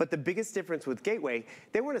 80s. But the biggest difference with Gateway,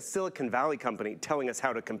 they weren't a Silicon Valley company telling us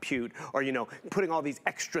how to compute or putting all these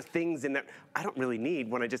extra things in that I don't really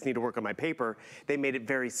need when I just need to work on my paper. They made it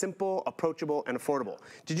very simple, approachable, and affordable.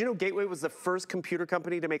 Did you know Gateway was the first computer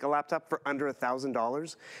company to make a laptop for under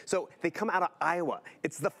 $1,000? So they come out of Iowa.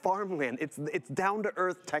 It's the farmland. It's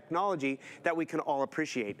down-to-earth technology that we can all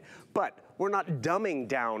appreciate. But we're not dumbing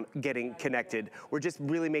down getting connected. We're just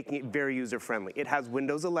really making it very user-friendly. It has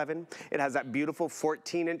Windows 11. It has that beautiful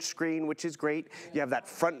 14-inch screen, which is great. You have that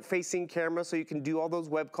front-facing camera so you can do all those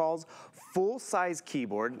web calls. Full-size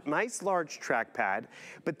keyboard, nice large trackpad,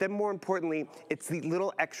 but then more importantly, it's the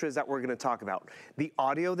little extras that we're gonna talk about. The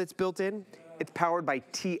audio that's built in, it's powered by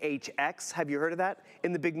THX. Have you heard of that?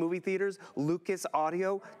 In the big movie theaters, Lucas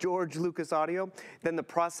Audio, George Lucas Audio. Then the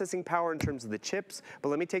processing power in terms of the chips. But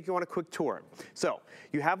let me take you on a quick tour. So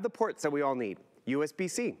you have the ports that we all need.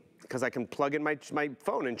 USB-C, because I can plug in my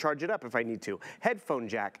phone and charge it up if I need to. Headphone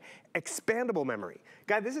jack, expandable memory.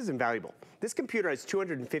 Guy, this is invaluable. This computer has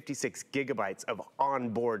 256 gigabytes of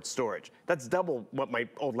onboard storage. That's double what my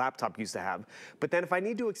old laptop used to have. But then if I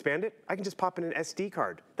need to expand it, I can just pop in an SD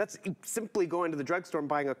card. That's simply going to the drugstore and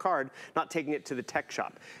buying a card, not taking it to the tech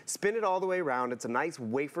shop. Spin it all the way around. It's a nice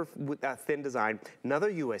wafer thin design.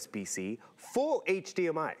 Another USB-C, full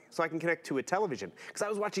HDMI, so I can connect to a television. Because I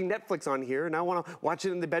was watching Netflix on here, and I want to watch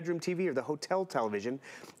it in the bedroom TV or the hotel television.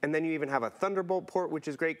 And then you even have a Thunderbolt port, which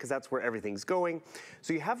is great because that's where everything's going.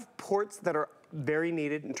 So you have ports that are very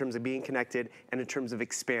needed in terms of being connected and in terms of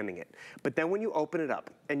expanding it. But then when you open it up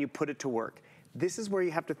and you put it to work, this is where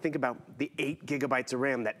you have to think about the 8 gigabytes of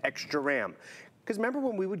RAM, that extra RAM. Because remember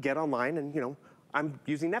when we would get online and, I'm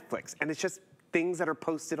using Netflix and it's just things that are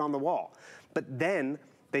posted on the wall. But then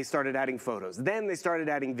they started adding photos. Then they started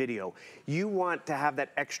adding video. You want to have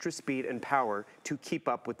that extra speed and power to keep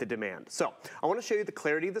up with the demand. So I want to show you the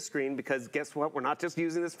clarity of the screen because guess what? We're not just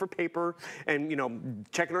using this for paper and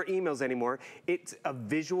checking our emails anymore. It's a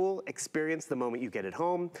visual experience the moment you get it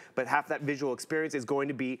home, but half that visual experience is going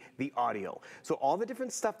to be the audio. So all the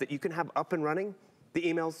different stuff that you can have up and running, the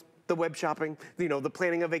emails, the web shopping, the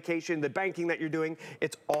planning a vacation, the banking that you're doing,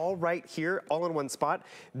 it's all right here, all in one spot.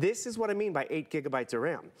 This is what I mean by 8 gigabytes of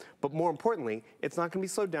RAM. But more importantly, it's not gonna be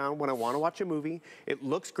slowed down when I wanna watch a movie. It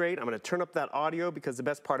looks great. I'm gonna turn up that audio because the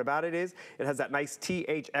best part about it is it has that nice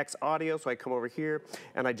THX audio. So I come over here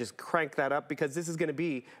and I just crank that up because this is gonna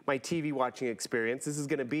be my TV watching experience. This is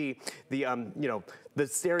gonna be the, the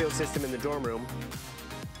stereo system in the dorm room.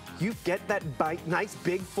 You get that nice,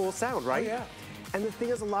 big, full sound, right? Oh, yeah. And the thing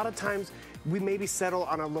is, a lot of times, we maybe settle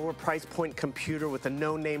on a lower price point computer with a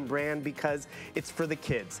no-name brand because it's for the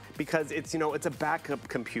kids, because it's, it's a backup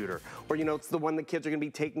computer, or, it's the one the kids are gonna be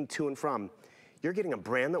taking to and from. You're getting a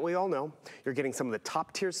brand that we all know. You're getting some of the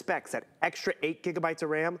top tier specs, that extra 8 gigabytes of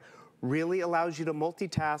RAM, really allows you to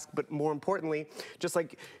multitask, but more importantly, just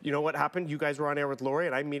like, you know what happened? You guys were on air with Lori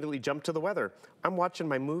and I immediately jumped to the weather. I'm watching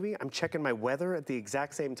my movie, I'm checking my weather at the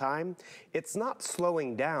exact same time. It's not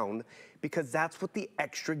slowing down because that's what the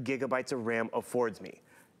extra gigabytes of RAM affords me.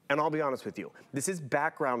 And I'll be honest with you, this is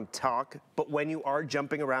background talk, but when you are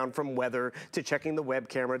jumping around from weather to checking the web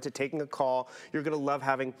camera to taking a call, you're gonna love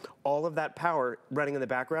having all of that power running in the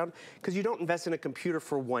background because you don't invest in a computer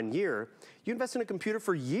for 1 year, you invest in a computer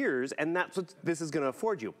for years, and that's what this is gonna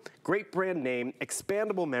afford you. Great brand name,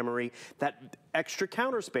 expandable memory, that extra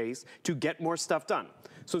counter space to get more stuff done.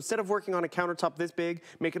 So instead of working on a countertop this big,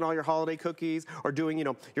 making all your holiday cookies, or doing, you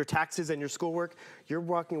know, your taxes and your schoolwork, you're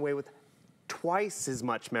walking away with twice as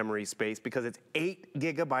much memory space because it's 8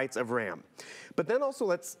 gigabytes of RAM. But then also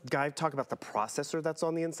let's talk about the processor that's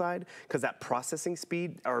on the inside, because that processing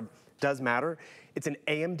speed does matter. It's an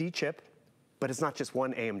AMD chip, but it's not just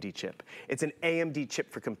one AMD chip. It's an AMD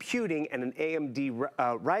chip for computing and an AMD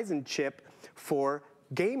Ryzen chip for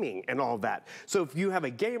gaming and all that. So if you have a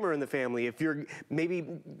gamer in the family, if you're maybe,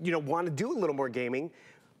 you know, want to do a little more gaming,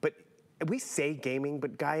 but we say gaming,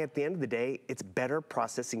 but Guy, at the end of the day, it's better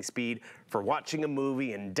processing speed for watching a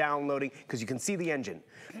movie and downloading, because you can see the engine.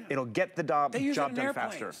 Yeah. It'll get the job done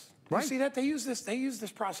faster. Right. You see that? They use this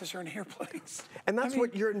processor in airplanes. And that's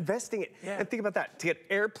what you're investing in. Yeah. And think about that. To get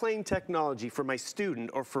airplane technology for my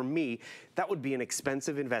student or for me, that would be an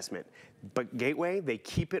expensive investment. But Gateway, they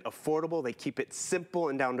keep it affordable, they keep it simple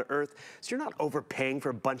and down to earth, so you're not overpaying for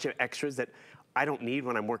a bunch of extras that I don't need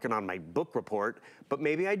when I'm working on my book report, but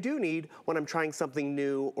maybe I do need when I'm trying something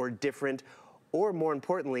new or different, or more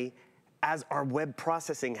importantly, as our web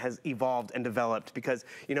processing has evolved and developed. Because,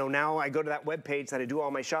 you know, now I go to that web page that I do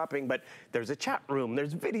all my shopping, but there's a chat room,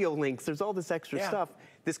 there's video links, there's all this extra stuff.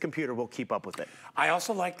 This computer will keep up with it. I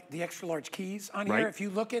also like the extra large keys on here. If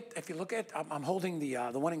you look at, I'm holding the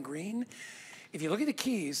one in green. If you look at the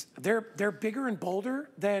keys, they're bigger and bolder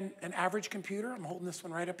than an average computer. I'm holding this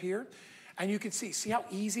one right up here. And you can see how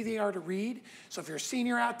easy they are to read. So if you're a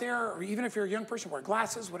senior out there, or even if you're a young person, wear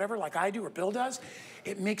glasses, whatever, like I do or Bill does,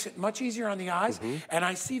 it makes it much easier on the eyes. And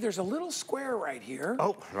I see there's a little square right here.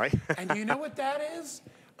 Oh, right. And do you know what that is?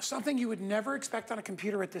 Something you would never expect on a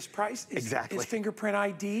computer at this price is fingerprint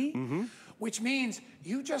ID, which means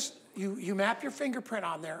you map your fingerprint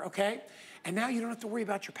on there, okay? And now you don't have to worry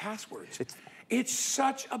about your passwords. It's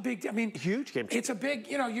such a big, I mean, huge game changer. It's a big,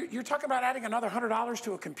 you know, you're talking about adding another $100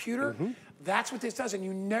 to a computer. That's what this does, and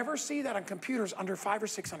you never see that on computers under $500 or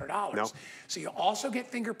 $600. No. So you also get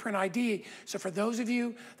fingerprint ID. So for those of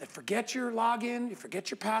you that forget your login, you forget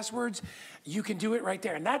your passwords, you can do it right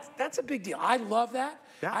there, and that's a big deal. I love that.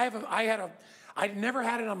 Yeah. I never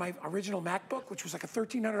had it on my original MacBook, which was like a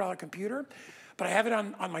 $1,300 computer. But I have it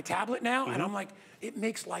on my tablet now, and I'm like, it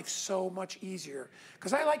makes life so much easier.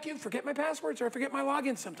 Because I, like you, forget my passwords or I forget my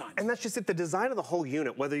login sometimes. And that's just it, the design of the whole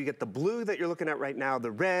unit, whether you get the blue that you're looking at right now,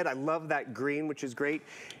 the red, I love that green, which is great.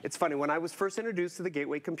 It's funny, when I was first introduced to the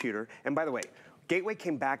Gateway computer, and by the way, Gateway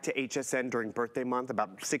came back to HSN during birthday month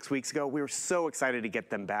about 6 weeks ago. We were so excited to get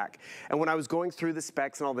them back. And when I was going through the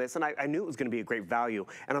specs and all this, and I knew it was gonna be a great value,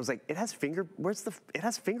 and I was like, it has finger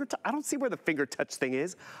touch. I don't see where the finger touch thing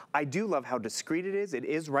is. I do love how discreet it is. It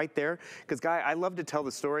is right there. Because Guy, I love to tell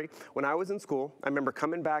the story. When I was in school, I remember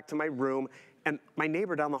coming back to my room, and my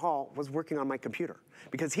neighbor down the hall was working on my computer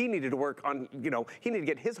because he needed to work on, you know, he needed to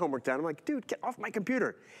get his homework done. I'm like, dude, get off my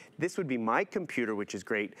computer. This would be my computer, which is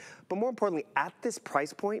great. But more importantly, at this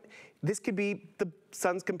price point, this could be the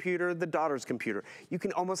son's computer, the daughter's computer. You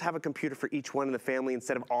can almost have a computer for each one in the family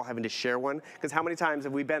instead of all having to share one. Because how many times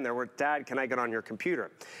have we been there where, Dad, can I get on your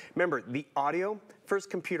computer? Remember, the audio, first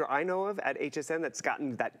computer I know of at HSN that's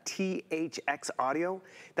gotten that THX audio,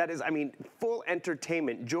 that is, I mean, full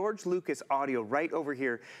entertainment, George Lucas audio right over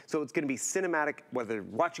here. So it's gonna be cinematic, whether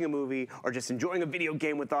watching a movie or just enjoying a video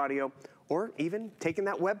game with audio, or even taking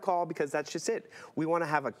that web call, because that's just it. We wanna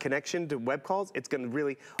have a connection to web calls. It's gonna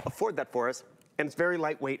really afford that for us, and it's very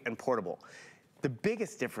lightweight and portable. The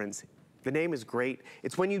biggest difference, the name is great,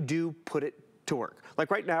 it's when you do put it to work.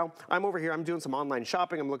 Like right now, I'm over here, I'm doing some online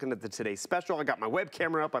shopping, I'm looking at the Today's Special, I got my web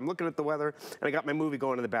camera up, I'm looking at the weather, and I got my movie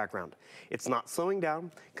going in the background. It's not slowing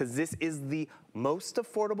down, because this is the most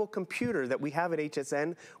affordable computer that we have at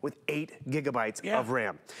HSN with 8 gigabytes of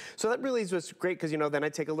RAM. So that really is just great, because, you know, then I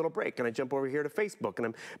take a little break and I jump over here to Facebook and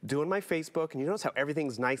I'm doing my Facebook, and you notice how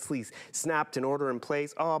everything's nicely snapped in order in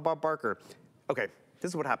place. Oh, Bob Barker. Okay,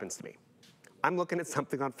 this is what happens to me. I'm looking at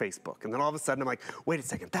something on Facebook, and then all of a sudden I'm like, wait a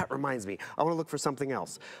second, that reminds me. I want to look for something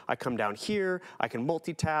else. I come down here, I can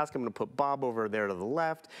multitask. I'm going to put Bob over there to the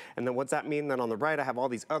left, and then what's that mean? Then on the right, I have all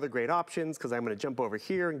these other great options because I'm going to jump over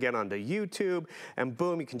here and get onto YouTube, and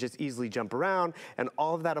boom, you can just easily jump around, and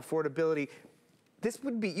all of that affordability. This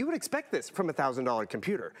would be, you would expect this from a $1,000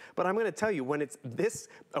 computer, but I'm going to tell you, when it's this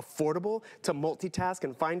affordable to multitask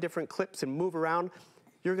and find different clips and move around,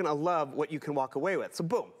 you're going to love what you can walk away with. So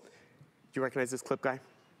boom. Do you recognize this clip, guy?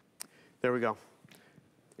 There we go.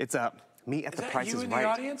 It's me at the Price is Right. Is that you in the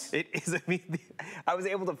audience? It is me. I was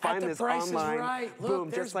able to find this online. At the Price is Right. Look,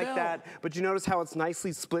 boom, just like Bill. that. But you notice how it's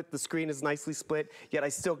nicely split? The screen is nicely split, yet I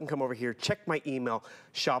still can come over here, check my email,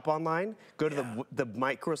 shop online, go to the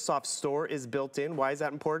Microsoft Store is built in. Why is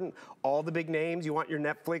that important? All the big names, you want your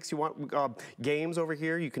Netflix, you want games over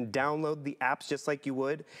here, you can download the apps just like you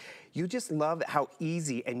would. You just love how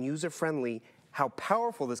easy and user-friendly, how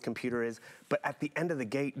powerful this computer is, but at the end of the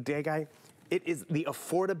day, guy, it is the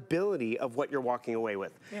affordability of what you're walking away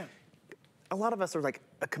with. Yeah. A lot of us are like,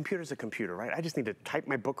 a computer's a computer, right? I just need to type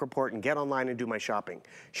my book report and get online and do my shopping.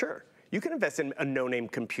 Sure, you can invest in a no-name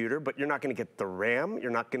computer, but you're not gonna get the RAM,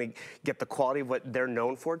 you're not gonna get the quality of what they're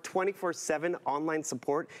known for. 24/7 online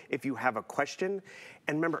support if you have a question.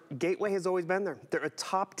 And remember, Gateway has always been there. They're a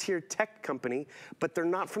top-tier tech company, but they're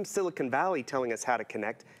not from Silicon Valley telling us how to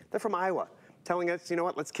connect. They're from Iowa, telling us, you know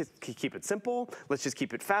what, let's keep it simple, let's just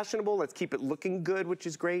keep it fashionable, let's keep it looking good, which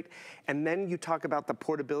is great. And then you talk about the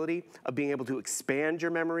portability of being able to expand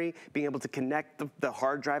your memory, being able to connect the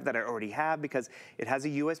hard drive that I already have, because it has a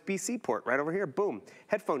USB-C port right over here, boom,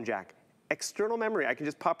 headphone jack. External memory, I can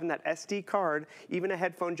just pop in that SD card, even a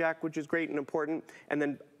headphone jack, which is great and important, and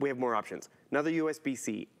then we have more options. Another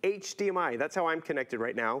USB-C, HDMI, that's how I'm connected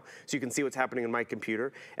right now, so you can see what's happening in my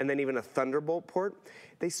computer, and then even a Thunderbolt port.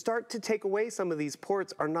 They start to take away some of these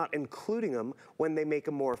ports, are not including them when they make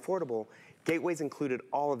them more affordable. Gateway's included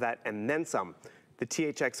all of that and then some. The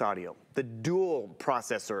THX audio, the dual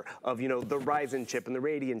processor of, you know, the Ryzen chip and the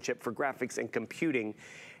Radeon chip for graphics and computing,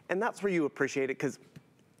 and that's where you appreciate it, because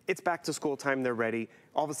it's back to school time, they're ready.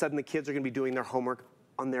 All of a sudden the kids are gonna be doing their homework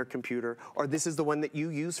on their computer, or this is the one that you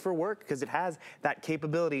use for work because it has that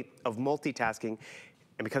capability of multitasking,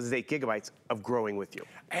 and because it's 8 gigabytes of growing with you.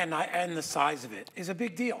 And the size of it is a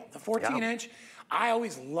big deal. The 14-inch, I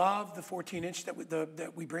always love the 14-inch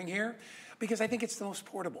that we bring here because I think it's the most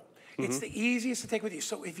portable. It's the easiest to take with you.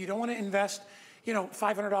 So if you don't want to invest, you know,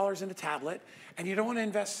 $500 in a tablet, and you don't want to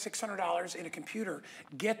invest $600 in a computer,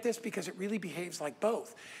 get this because it really behaves like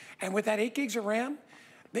both. And with that 8 gigs of RAM,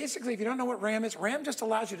 basically, if you don't know what RAM is, RAM just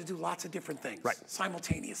allows you to do lots of different things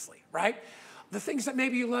simultaneously, right? The things that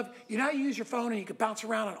maybe you love, you know how you use your phone and you can bounce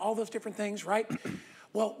around on all those different things, right?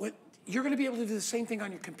 Well, you're gonna be able to do the same thing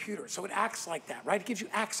on your computer. So it acts like that, right? It gives you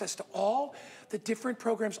access to all the different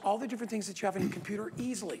programs, all the different things that you have in your computer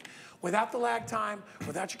easily, without the lag time,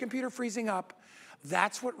 without your computer freezing up.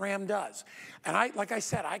 That's what RAM does. And like I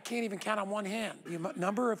said, I can't even count on one hand the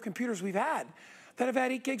number of computers we've had that have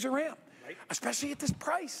had 8 gigs of RAM. Especially at this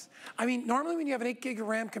price. I mean, normally when you have an 8 gig of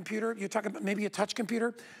RAM computer, you're talking about maybe a touch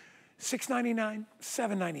computer, $699,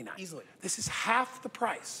 $799. Easily. This is half the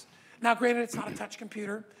price. Now, granted, it's not a touch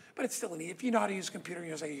computer, but it's still neat. If you know how to use a computer,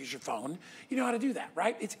 you know how to use your phone, you know how to do that,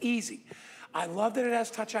 right? It's easy. I love that it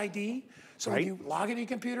has Touch ID. So when you log into your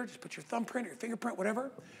computer, just put your thumbprint or your fingerprint,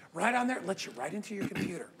 whatever, right on there, it lets you right into your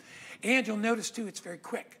computer. And you'll notice, too, it's very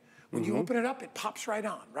quick. When you open it up, it pops right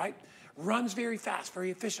on, right? Runs very fast, very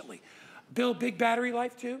efficiently. Bill, big battery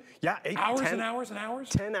life too? Yeah, hours and hours and hours.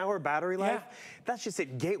 10-hour battery life. That's just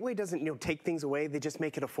it. Gateway doesn't, you know, take things away. They just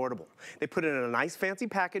make it affordable. They put it in a nice fancy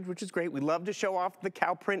package, which is great. We love to show off the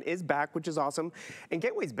cow print is back, which is awesome. And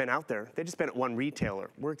Gateway's been out there. They just been at one retailer.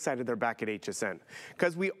 We're excited they're back at HSN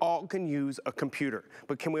because we all can use a computer,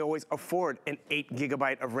 but can we always afford an 8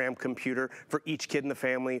 gigabyte of RAM computer for each kid in the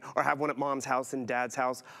family, or have one at mom's house and dad's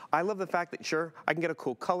house? I love the fact that sure, I can get a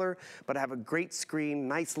cool color, but I have a great screen,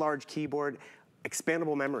 nice large keyboard,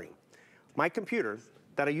 expandable memory. My computer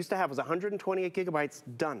that I used to have was 128 gigabytes,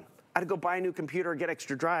 done. I had to go buy a new computer, get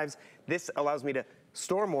extra drives. This allows me to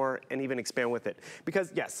store more and even expand with it.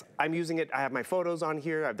 Because yes, I'm using it, I have my photos on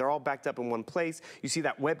here, they're all backed up in one place. You see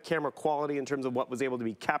that web camera quality in terms of what was able to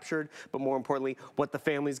be captured, but more importantly, what the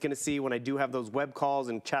family's gonna see when I do have those web calls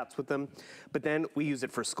and chats with them. But then we use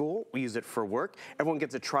it for school, we use it for work. Everyone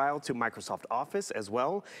gets a trial to Microsoft Office as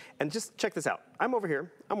well. And just check this out. I'm over here,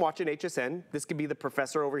 I'm watching HSN. This could be the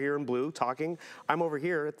professor over here in blue talking. I'm over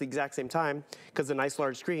here at the exact same time, because the nice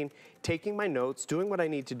large screen, taking my notes, doing what I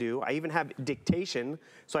need to do. I even have dictation,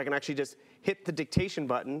 so I can actually just hit the dictation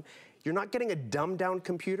button. You're not getting a dumbed down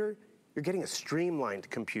computer, You're getting a streamlined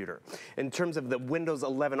computer. In terms of the Windows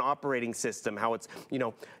 11 operating system, how it's, you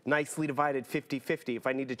know, nicely divided 50-50. If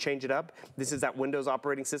I need to change it up, this is that Windows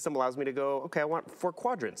operating system allows me to go, okay, I want 4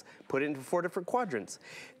 quadrants. Put it into 4 different quadrants.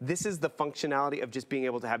 This is the functionality of just being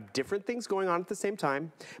able to have different things going on at the same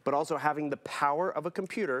time, but also having the power of a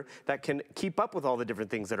computer that can keep up with all the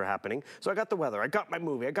different things that are happening. So I got the weather, I got my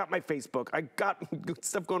movie, I got my Facebook, I got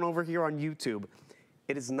stuff going over here on YouTube.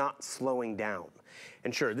 It is not slowing down.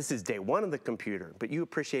 And sure, this is day 1 of the computer, but you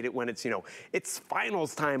appreciate it when it's, you know, it's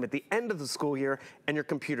finals time at the end of the school year and your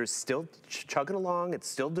computer's still chugging along, it's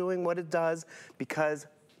still doing what it does because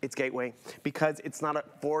it's Gateway, because it's not a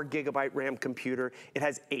 4 gigabyte RAM computer, it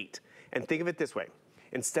has 8. And think of it this way,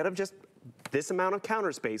 instead of just this amount of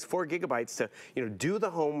counter space, 4 gigabytes to, you know, do the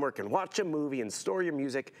homework and watch a movie and store your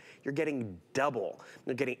music, you're getting double.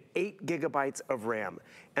 You're getting 8 gigabytes of RAM.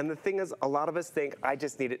 And the thing is, a lot of us think, I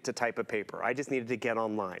just need it to type a paper. I just needed to get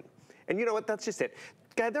online. And you know what, that's just it.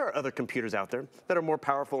 Guy, there are other computers out there that are more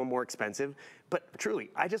powerful and more expensive, but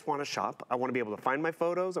truly, I just want to shop. I want to be able to find my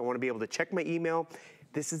photos. I want to be able to check my email.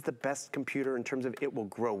 This is the best computer in terms of it will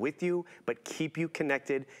grow with you, but keep you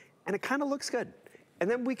connected, and it kind of looks good. And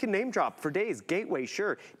then we can name drop for days. Gateway,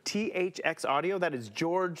 sure. THX audio, that is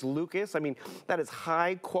George Lucas. I mean, that is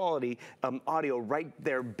high quality audio right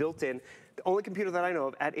there built in. The only computer that I know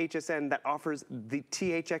of at HSN that offers the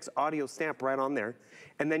THX audio stamp right on there.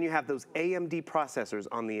 And then you have those AMD processors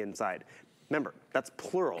on the inside. Remember, that's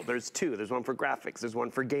plural. There's 2. There's one for graphics. There's one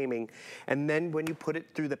for gaming. And then when you put it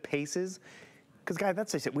through the paces, because, guys,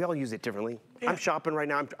 that's it. We all use it differently. Yeah. I'm shopping right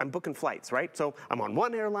now. I'm booking flights, right? So I'm on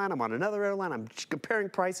one airline. I'm on another airline. I'm comparing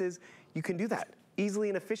prices. You can do that easily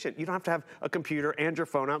and efficient. You don't have to have a computer and your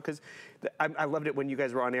phone out, because I loved it when you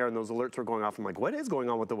guys were on air and those alerts were going off. I'm like, what is going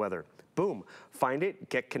on with the weather? Boom. Find it.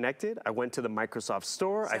 Get connected. I went to the Microsoft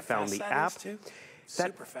Store. I found the app.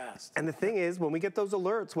 Super fast. And the thing is, when we get those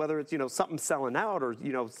alerts, whether it's, you know, something selling out or,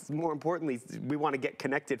 you know, more importantly, we want to get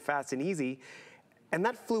connected fast and easy. And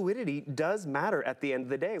that fluidity does matter at the end of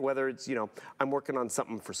the day, whether it's, you know, I'm working on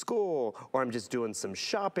something for school or I'm just doing some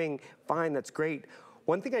shopping. Fine, that's great.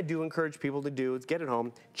 One thing I do encourage people to do is get it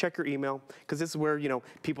home, check your email, because this is where, you know,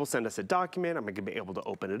 people send us a document. I'm going to be able to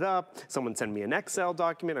open it up. Someone send me an Excel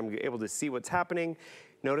document. I'm able to see what's happening.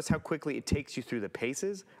 Notice how quickly it takes you through the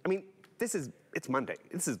paces. I mean, it's Monday.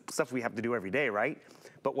 This is stuff we have to do every day, right?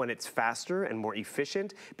 But when it's faster and more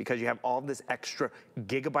efficient, because you have all this extra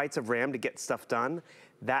gigabytes of RAM to get stuff done,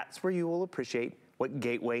 that's where you will appreciate what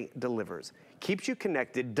Gateway delivers. Keeps you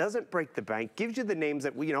connected, doesn't break the bank, gives you the names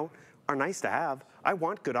that, you know, are nice to have. I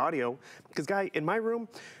want good audio, because, guy, in my room,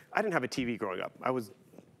 I didn't have a TV growing up.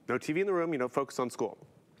 No TV in the room, you know, focused on school.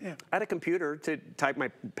 Yeah. I had a computer to type my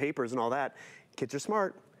papers and all that. Kids are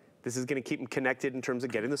smart. This is going to keep them connected in terms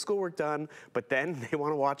of getting the schoolwork done, but then they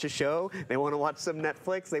want to watch a show, they want to watch some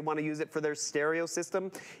Netflix, they want to use it for their stereo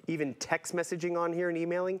system, even text messaging on here and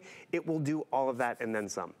emailing. It will do all of that and then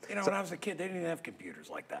some. You know, when I was a kid, they didn't even have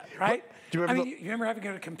computers like that, right? Do you remember you remember having to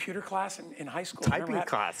go to computer class in high school? Typing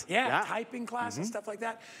class. Yeah, typing class and stuff like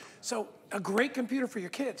that. So a great computer for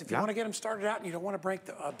your kids. If you want to get them started out and you don't want to break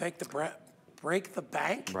the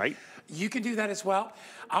bank. Right. You can do that as well.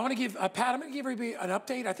 I want to give, Pat, I'm going to give everybody an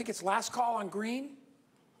update. I think it's last call on green.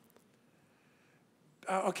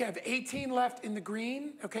 Okay, I have 18 left in the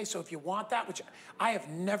green. Okay, so if you want that, which I have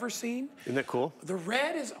never seen. Isn't that cool? The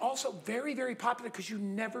red is also very, very popular because you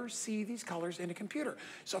never see these colors in a computer.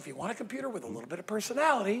 So if you want a computer with a little bit of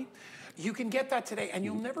personality, you can get that today. And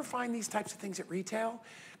you'll never find these types of things at retail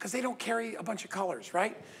because they don't carry a bunch of colors,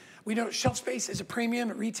 right? We know shelf space is a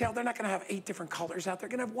premium at retail. They're not going to have 8 different colors out. They're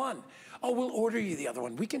going to have 1. Oh, we'll order you the other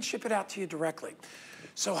one. We can ship it out to you directly.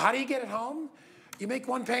 So how do you get it home? You make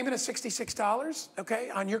one payment of $66,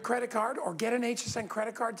 okay, on your credit card, or get an HSN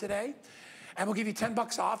credit card today, and we'll give you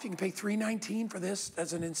 $10 off. You can pay $319 for this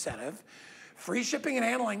as an incentive. Free shipping and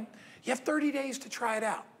handling. You have 30 days to try it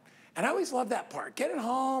out. And I always love that part. Get it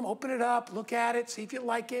home, open it up, look at it, see if you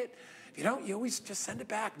like it. If you don't, you always just send it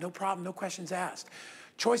back. No problem, no questions asked.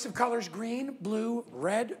 Choice of colors, green, blue,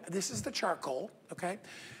 red. This is the charcoal, okay?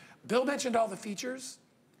 Bill mentioned all the features.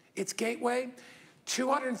 It's Gateway,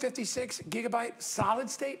 256 gigabyte solid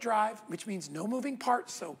state drive, which means no moving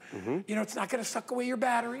parts. So, you know, it's not gonna suck away your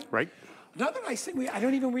battery. Right. Another nice thing I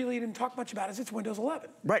don't even really talk much about is it's Windows 11.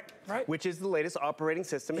 Right. Which is the latest operating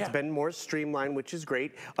system. It's been more streamlined, which is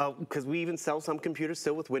great, because we even sell some computers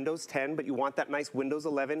still with Windows 10, but you want that nice Windows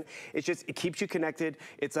 11. It's just, it keeps you connected.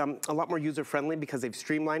 It's a lot more user-friendly because they've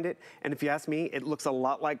streamlined it. And if you ask me, it looks a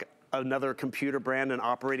lot like another computer brand and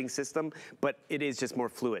operating system, but it is just more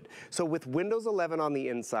fluid. So with Windows 11 on the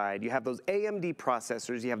inside, you have those AMD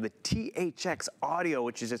processors, you have the THX audio,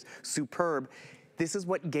 which is just superb. This is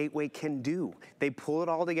what Gateway can do. They pull it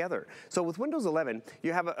all together. So with Windows 11,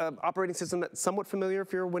 you have an operating system that's somewhat familiar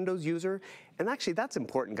if you're a Windows user. And actually, that's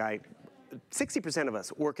important, Guy. 60% of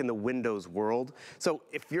us work in the Windows world. So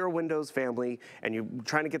if you're a Windows family and you're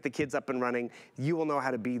trying to get the kids up and running, you will know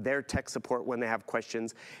how to be their tech support when they have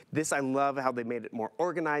questions. This, I love how they made it more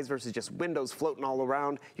organized versus just Windows floating all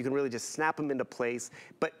around. You can really just snap them into place,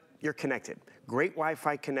 but you're connected. Great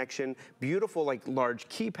Wi-Fi connection, beautiful like large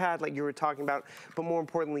keypad like you were talking about, but more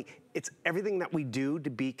importantly, it's everything that we do to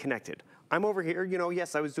be connected. I'm over here, you know,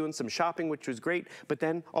 yes, I was doing some shopping, which was great, but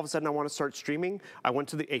then all of a sudden I want to start streaming. I went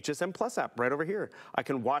to the HSN Plus app right over here. I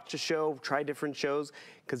can watch a show, try different shows,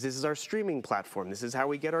 because this is our streaming platform. This is how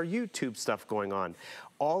we get our YouTube stuff going on.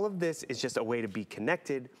 All of this is just a way to be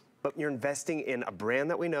connected, but you're investing in a brand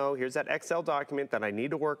that we know. Here's that Excel document that I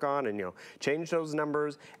need to work on and, you know, change those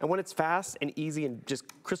numbers. And when it's fast and easy and just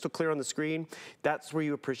crystal clear on the screen, that's where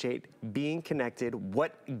you appreciate being connected,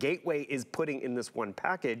 what Gateway is putting in this one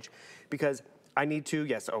package, because I need to,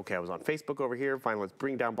 yes, okay, I was on Facebook over here, fine, let's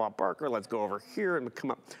bring down Bob Barker, let's go over here and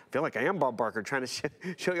come up. I feel like I am Bob Barker trying to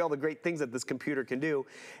show you all the great things that this computer can do.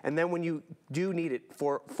 And then when you do need it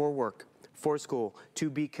for work, for school, to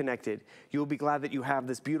be connected, you'll be glad that you have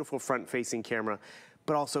this beautiful front-facing camera,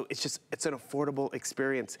 but also it's an affordable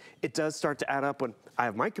experience. It does start to add up when I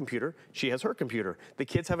have my computer, she has her computer, the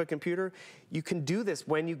kids have a computer. You can do this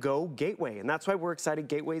when you go Gateway, and that's why we're excited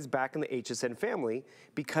Gateway's back in the HSN family,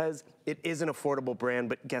 because it is an affordable brand,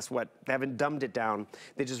 but guess what? They haven't dumbed it down.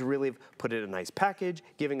 They just really have put it in a nice package,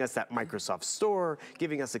 giving us that Microsoft Store,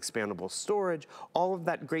 giving us expandable storage, all of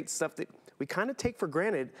that great stuff that we kind of take for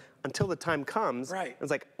granted until the time comes. Right. It's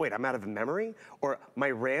like, wait, I'm out of memory, or my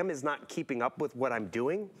RAM is not keeping up with what I'm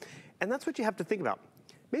doing. And that's what you have to think about.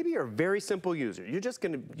 Maybe you're a very simple user. You're just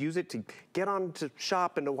gonna use it to get on to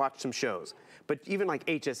shop and to watch some shows. But even like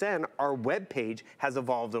HSN, our web page has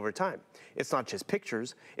evolved over time. It's not just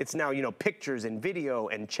pictures. It's now, you know, pictures and video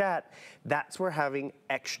and chat. That's where having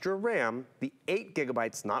extra RAM, the 8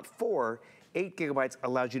 gigabytes, not 4, 8 gigabytes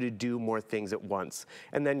allows you to do more things at once.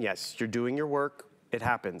 And then yes, you're doing your work, it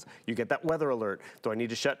happens. You get that weather alert. Do I need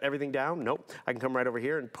to shut everything down? Nope. I can come right over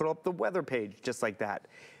here and put up the weather page just like that.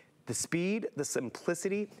 The speed, the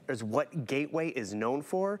simplicity is what Gateway is known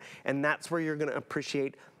for, and that's where you're gonna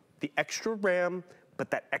appreciate the extra RAM,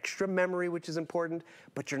 but that extra memory, which is important,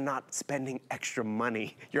 but you're not spending extra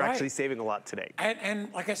money. You're actually saving a lot today.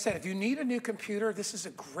 And like I said, if you need a new computer, this is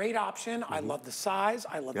a great option. I love the size,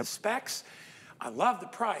 I love the specs, I love the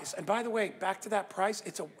price. And by the way, back to that price,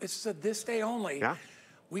 it's a this day only. Yeah.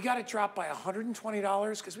 We got it dropped by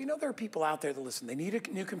 $120 because we know there are people out there that listen, they need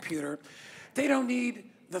a new computer. They don't need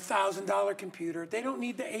the $1,000 computer. They don't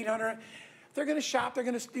need the $800. They're gonna shop, they're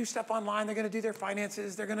gonna do stuff online, they're gonna do their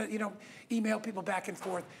finances, they're gonna, you know, email people back and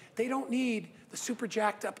forth. They don't need the super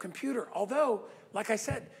jacked up computer. Although, like I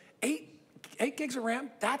said, 8 gigs of RAM,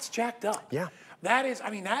 that's jacked up. Yeah. That is, I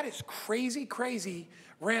mean, that is crazy, crazy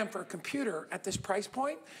RAM for a computer at this price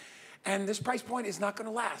point. And this price point is not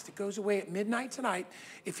gonna last. It goes away at midnight tonight.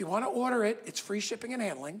 If you wanna order it, it's free shipping and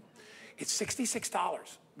handling. It's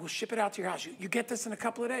 $66. We'll ship it out to your house. You get this in a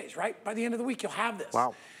couple of days, right? By the end of the week, you'll have this.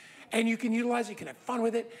 Wow. And you can utilize it, you can have fun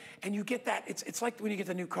with it, and you get that, it's like when you get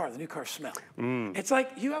the new car smell. It's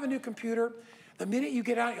like you have a new computer, the minute you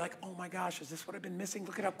get out, you're like, oh my gosh, is this what I've been missing?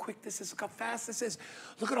 Look at how quick this is, look how fast this is.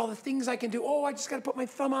 Look at all the things I can do. Oh, I just gotta put my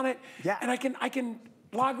thumb on it, and I can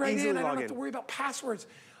log right in, I don't have to worry about passwords.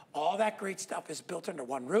 All that great stuff is built under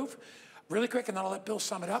one roof. Really quick, and then I'll let Bill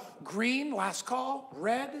sum it up. Green, last call,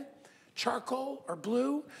 red, charcoal or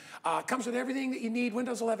blue. Comes with everything that you need.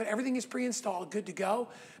 Windows 11, everything is pre-installed, good to go.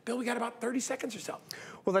 Bill, we got about 30 seconds or so.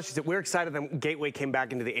 Well, that's just it. We're excited that Gateway came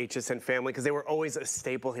back into the HSN family because they were always a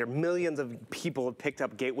staple here. Millions of people have picked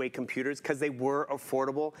up Gateway computers because they were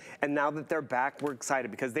affordable. And now that they're back, we're excited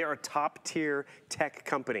because they are a top tier tech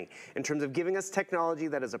company in terms of giving us technology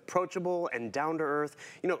that is approachable and down to earth.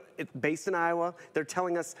 You know, it's based in Iowa. They're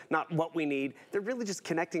telling us not what we need. They're really just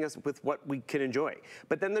connecting us with what we can enjoy.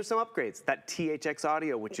 But then there's some upgrades. That THX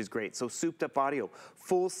audio, which is great. So souped up audio,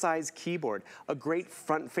 full size keyboard, a great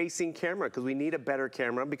front facing camera because we need a better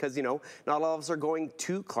camera because, you know, not all of us are going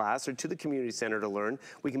to class or to the community center to learn.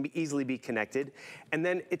 We can easily be connected. And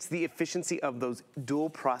then it's the efficiency of those dual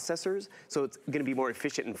processors. So it's going to be more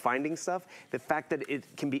efficient in finding stuff. The fact that it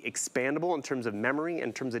can be expandable in terms of memory,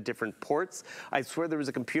 in terms of different ports. I swear there was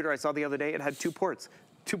a computer I saw the other day, it had 2 ports.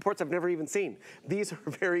 two ports I've never even seen. These are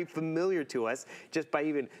very familiar to us just by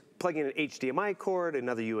even plugging in an HDMI cord,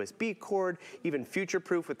 another USB cord, even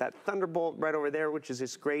future-proof with that Thunderbolt right over there, which is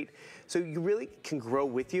just great. So you really can grow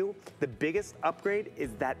with you. The biggest upgrade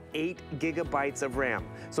is that 8 gigabytes of RAM.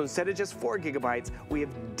 So instead of just 4 gigabytes, we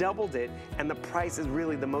have doubled it, and the price is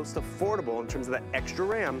really the most affordable in terms of that extra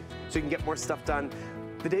RAM, so you can get more stuff done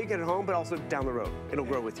the day you get it home, but also down the road. It'll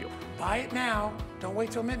grow with you. Buy it now. Don't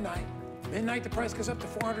wait till midnight. Midnight, the price goes up to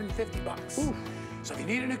 $450. Ooh. So if you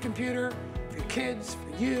need a new computer, for your kids,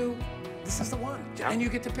 for you, this is the one. Yeah. And you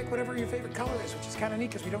get to pick whatever your favorite color is, which is kind of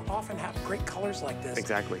neat because we don't often have great colors like this.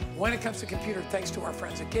 Exactly. When it comes to computer, thanks to our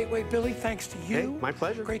friends at Gateway. Billy, thanks to you. Hey, my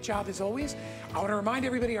pleasure. Great job as always. I want to remind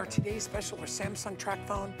everybody our today's special, our Samsung track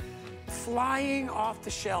phone, flying off the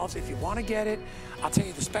shelves. If you want to get it, I'll tell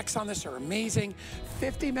you the specs on this are amazing.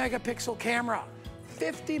 50 megapixel camera.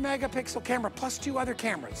 50 megapixel camera plus 2 other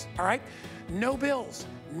cameras, all right? No bills,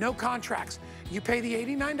 no contracts. You pay the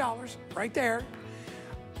 $89 right there.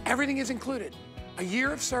 Everything is included. A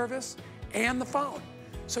year of service and the phone.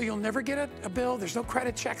 So you'll never get a bill. There's no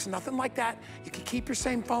credit checks, nothing like that. You can keep your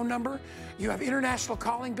same phone number. You have international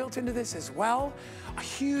calling built into this as well. A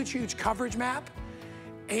huge, huge coverage map.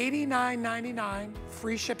 $89.99,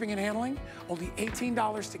 free shipping and handling, only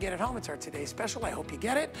 $18 to get it home. It's our today's special. I hope you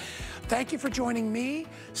get it. Thank you for joining me.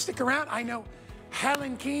 Stick around. I know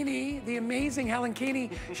Helen Keeney, the amazing Helen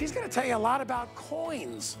Keeney, she's going to tell you a lot about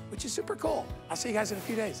coins, which is super cool. I'll see you guys in a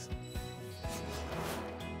few days.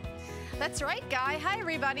 That's right, Guy. Hi,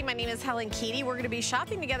 everybody. My name is Helen Keeney. We're going to be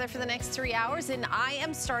shopping together for the next 3 hours, and I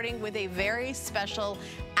am starting with a very special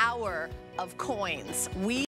hour of coins.